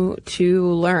new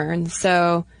to learn.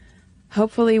 So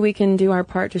hopefully we can do our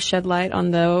part to shed light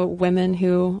on the women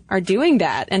who are doing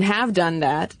that and have done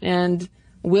that and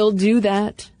will do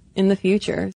that in the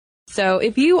future. So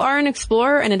if you are an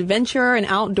explorer, an adventurer, an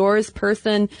outdoors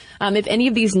person, if any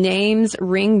of these names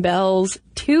ring bells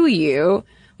to you,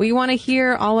 we want to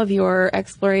hear all of your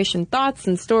exploration thoughts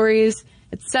and stories,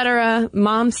 etc.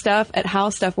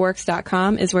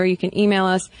 momstuff@howstuffworks.com is where you can email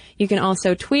us. You can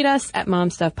also tweet us at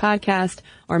momstuffpodcast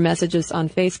or message us on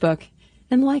Facebook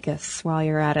and like us while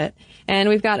you're at it. And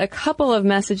we've got a couple of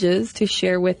messages to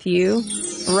share with you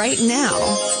right now.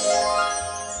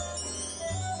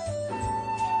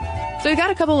 So we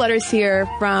got a couple letters here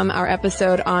from our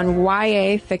episode on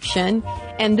YA fiction,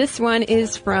 and this one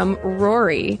is from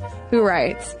Rory, who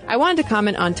writes, I wanted to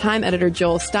comment on Time editor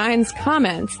Joel Stein's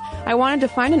comments. I wanted to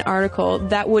find an article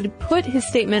that would put his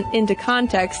statement into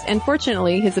context, and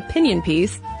fortunately his opinion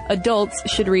piece, Adults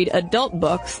Should Read Adult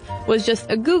Books, was just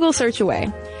a Google search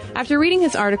away. After reading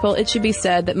his article, it should be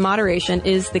said that moderation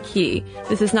is the key.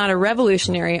 This is not a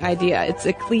revolutionary idea. It's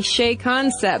a cliche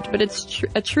concept, but it's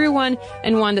a true one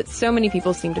and one that so many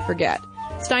people seem to forget.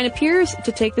 Stein appears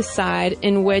to take the side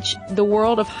in which the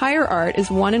world of higher art is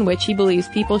one in which he believes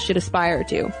people should aspire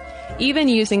to. Even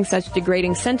using such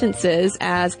degrading sentences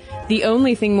as, the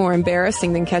only thing more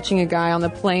embarrassing than catching a guy on the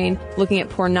plane looking at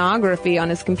pornography on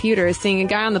his computer is seeing a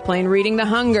guy on the plane reading The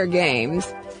Hunger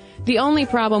Games. The only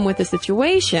problem with the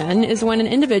situation is when an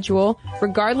individual,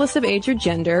 regardless of age or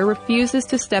gender, refuses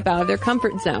to step out of their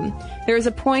comfort zone. There is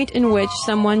a point in which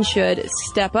someone should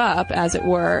step up, as it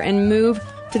were, and move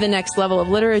to the next level of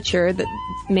literature that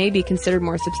may be considered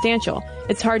more substantial.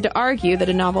 It's hard to argue that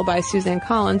a novel by Suzanne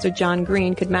Collins or John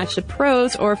Green could match the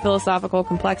prose or philosophical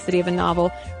complexity of a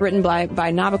novel written by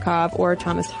Nabokov or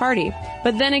Thomas Hardy.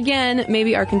 But then again,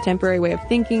 maybe our contemporary way of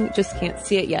thinking just can't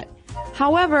see it yet.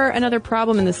 However, another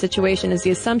problem in this situation is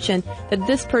the assumption that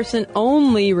this person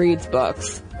only reads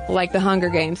books, like The Hunger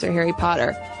Games or Harry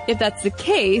Potter. If that's the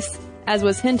case, as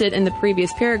was hinted in the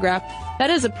previous paragraph,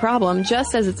 that is a problem,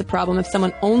 just as it's a problem if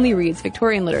someone only reads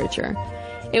Victorian literature.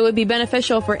 It would be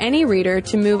beneficial for any reader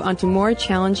to move on to more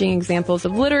challenging examples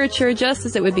of literature, just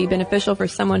as it would be beneficial for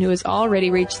someone who has already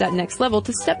reached that next level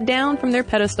to step down from their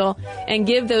pedestal and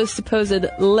give those supposed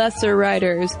lesser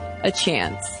writers a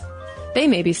chance. They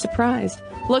may be surprised.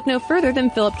 Look no further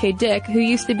than Philip K. Dick, who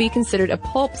used to be considered a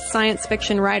pulp science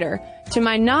fiction writer. To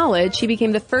my knowledge, he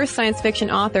became the first science fiction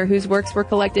author whose works were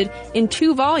collected in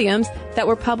 2 volumes that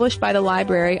were published by the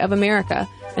Library of America,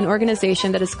 an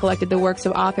organization that has collected the works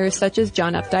of authors such as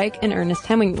John Updike and Ernest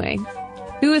Hemingway.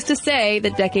 Who is to say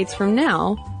that decades from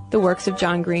now, the works of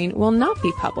John Green will not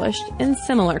be published in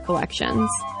similar collections?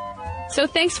 So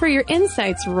thanks for your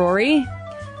insights, Rory.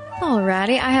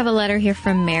 Alrighty, I have a letter here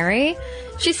from Mary.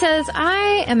 She says,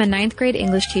 I am a 9th grade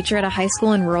English teacher at a high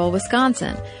school in rural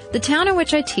Wisconsin. The town in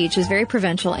which I teach is very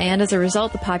provincial, and as a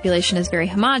result, the population is very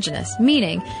homogeneous,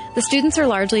 meaning the students are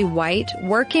largely white,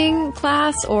 working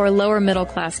class, or lower middle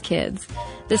class kids.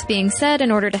 This being said,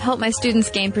 in order to help my students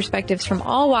gain perspectives from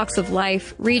all walks of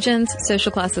life, regions,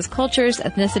 social classes, cultures,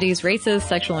 ethnicities, races,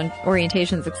 sexual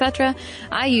orientations, etc.,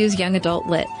 I use young adult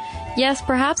lit. Yes,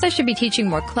 perhaps I should be teaching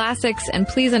more classics, and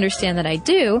please understand that I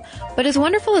do, but as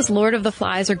wonderful as Lord of the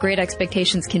Flies or Great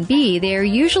Expectations can be, they are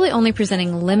usually only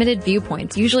presenting limited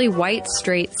viewpoints, usually white,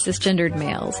 straight, cisgendered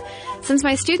males. Since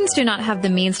my students do not have the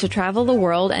means to travel the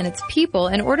world and its people,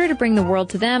 in order to bring the world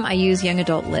to them, I use young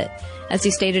adult lit. As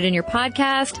you stated in your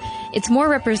podcast, it's more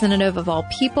representative of all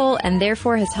people and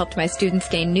therefore has helped my students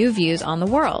gain new views on the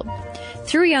world.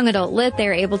 Through young adult lit, they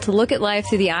are able to look at life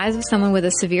through the eyes of someone with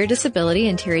a severe disability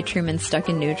in Terry Truman's Stuck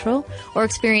in Neutral, or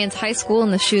experience high school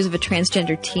in the shoes of a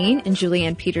transgender teen in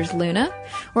Julianne Peters' Luna,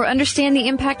 or understand the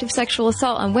impact of sexual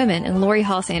assault on women in Laurie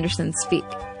Halse Anderson's Speak.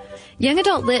 Young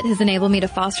Adult Lit has enabled me to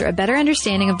foster a better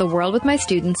understanding of the world with my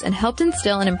students and helped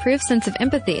instill an improved sense of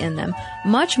empathy in them,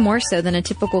 much more so than a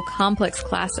typical complex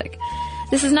classic.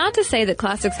 This is not to say that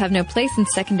classics have no place in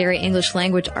secondary English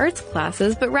language arts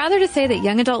classes, but rather to say that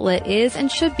Young Adult Lit is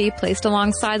and should be placed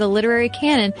alongside the literary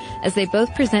canon as they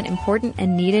both present important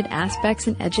and needed aspects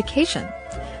in education.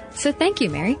 So thank you,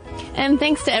 Mary. And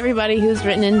thanks to everybody who's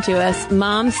written into us.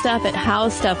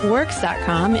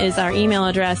 momstuff@howstuffworks.com is our email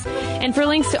address. And for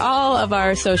links to all of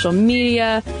our social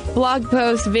media, blog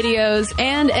posts, videos,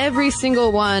 and every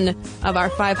single one of our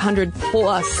 500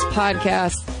 plus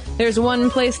podcasts, there's one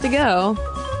place to go.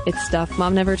 It's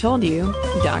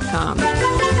stuffmomnevertoldyou.com.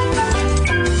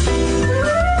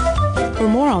 For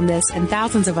more on this and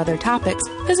thousands of other topics,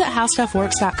 visit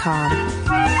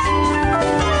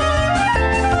howstuffworks.com.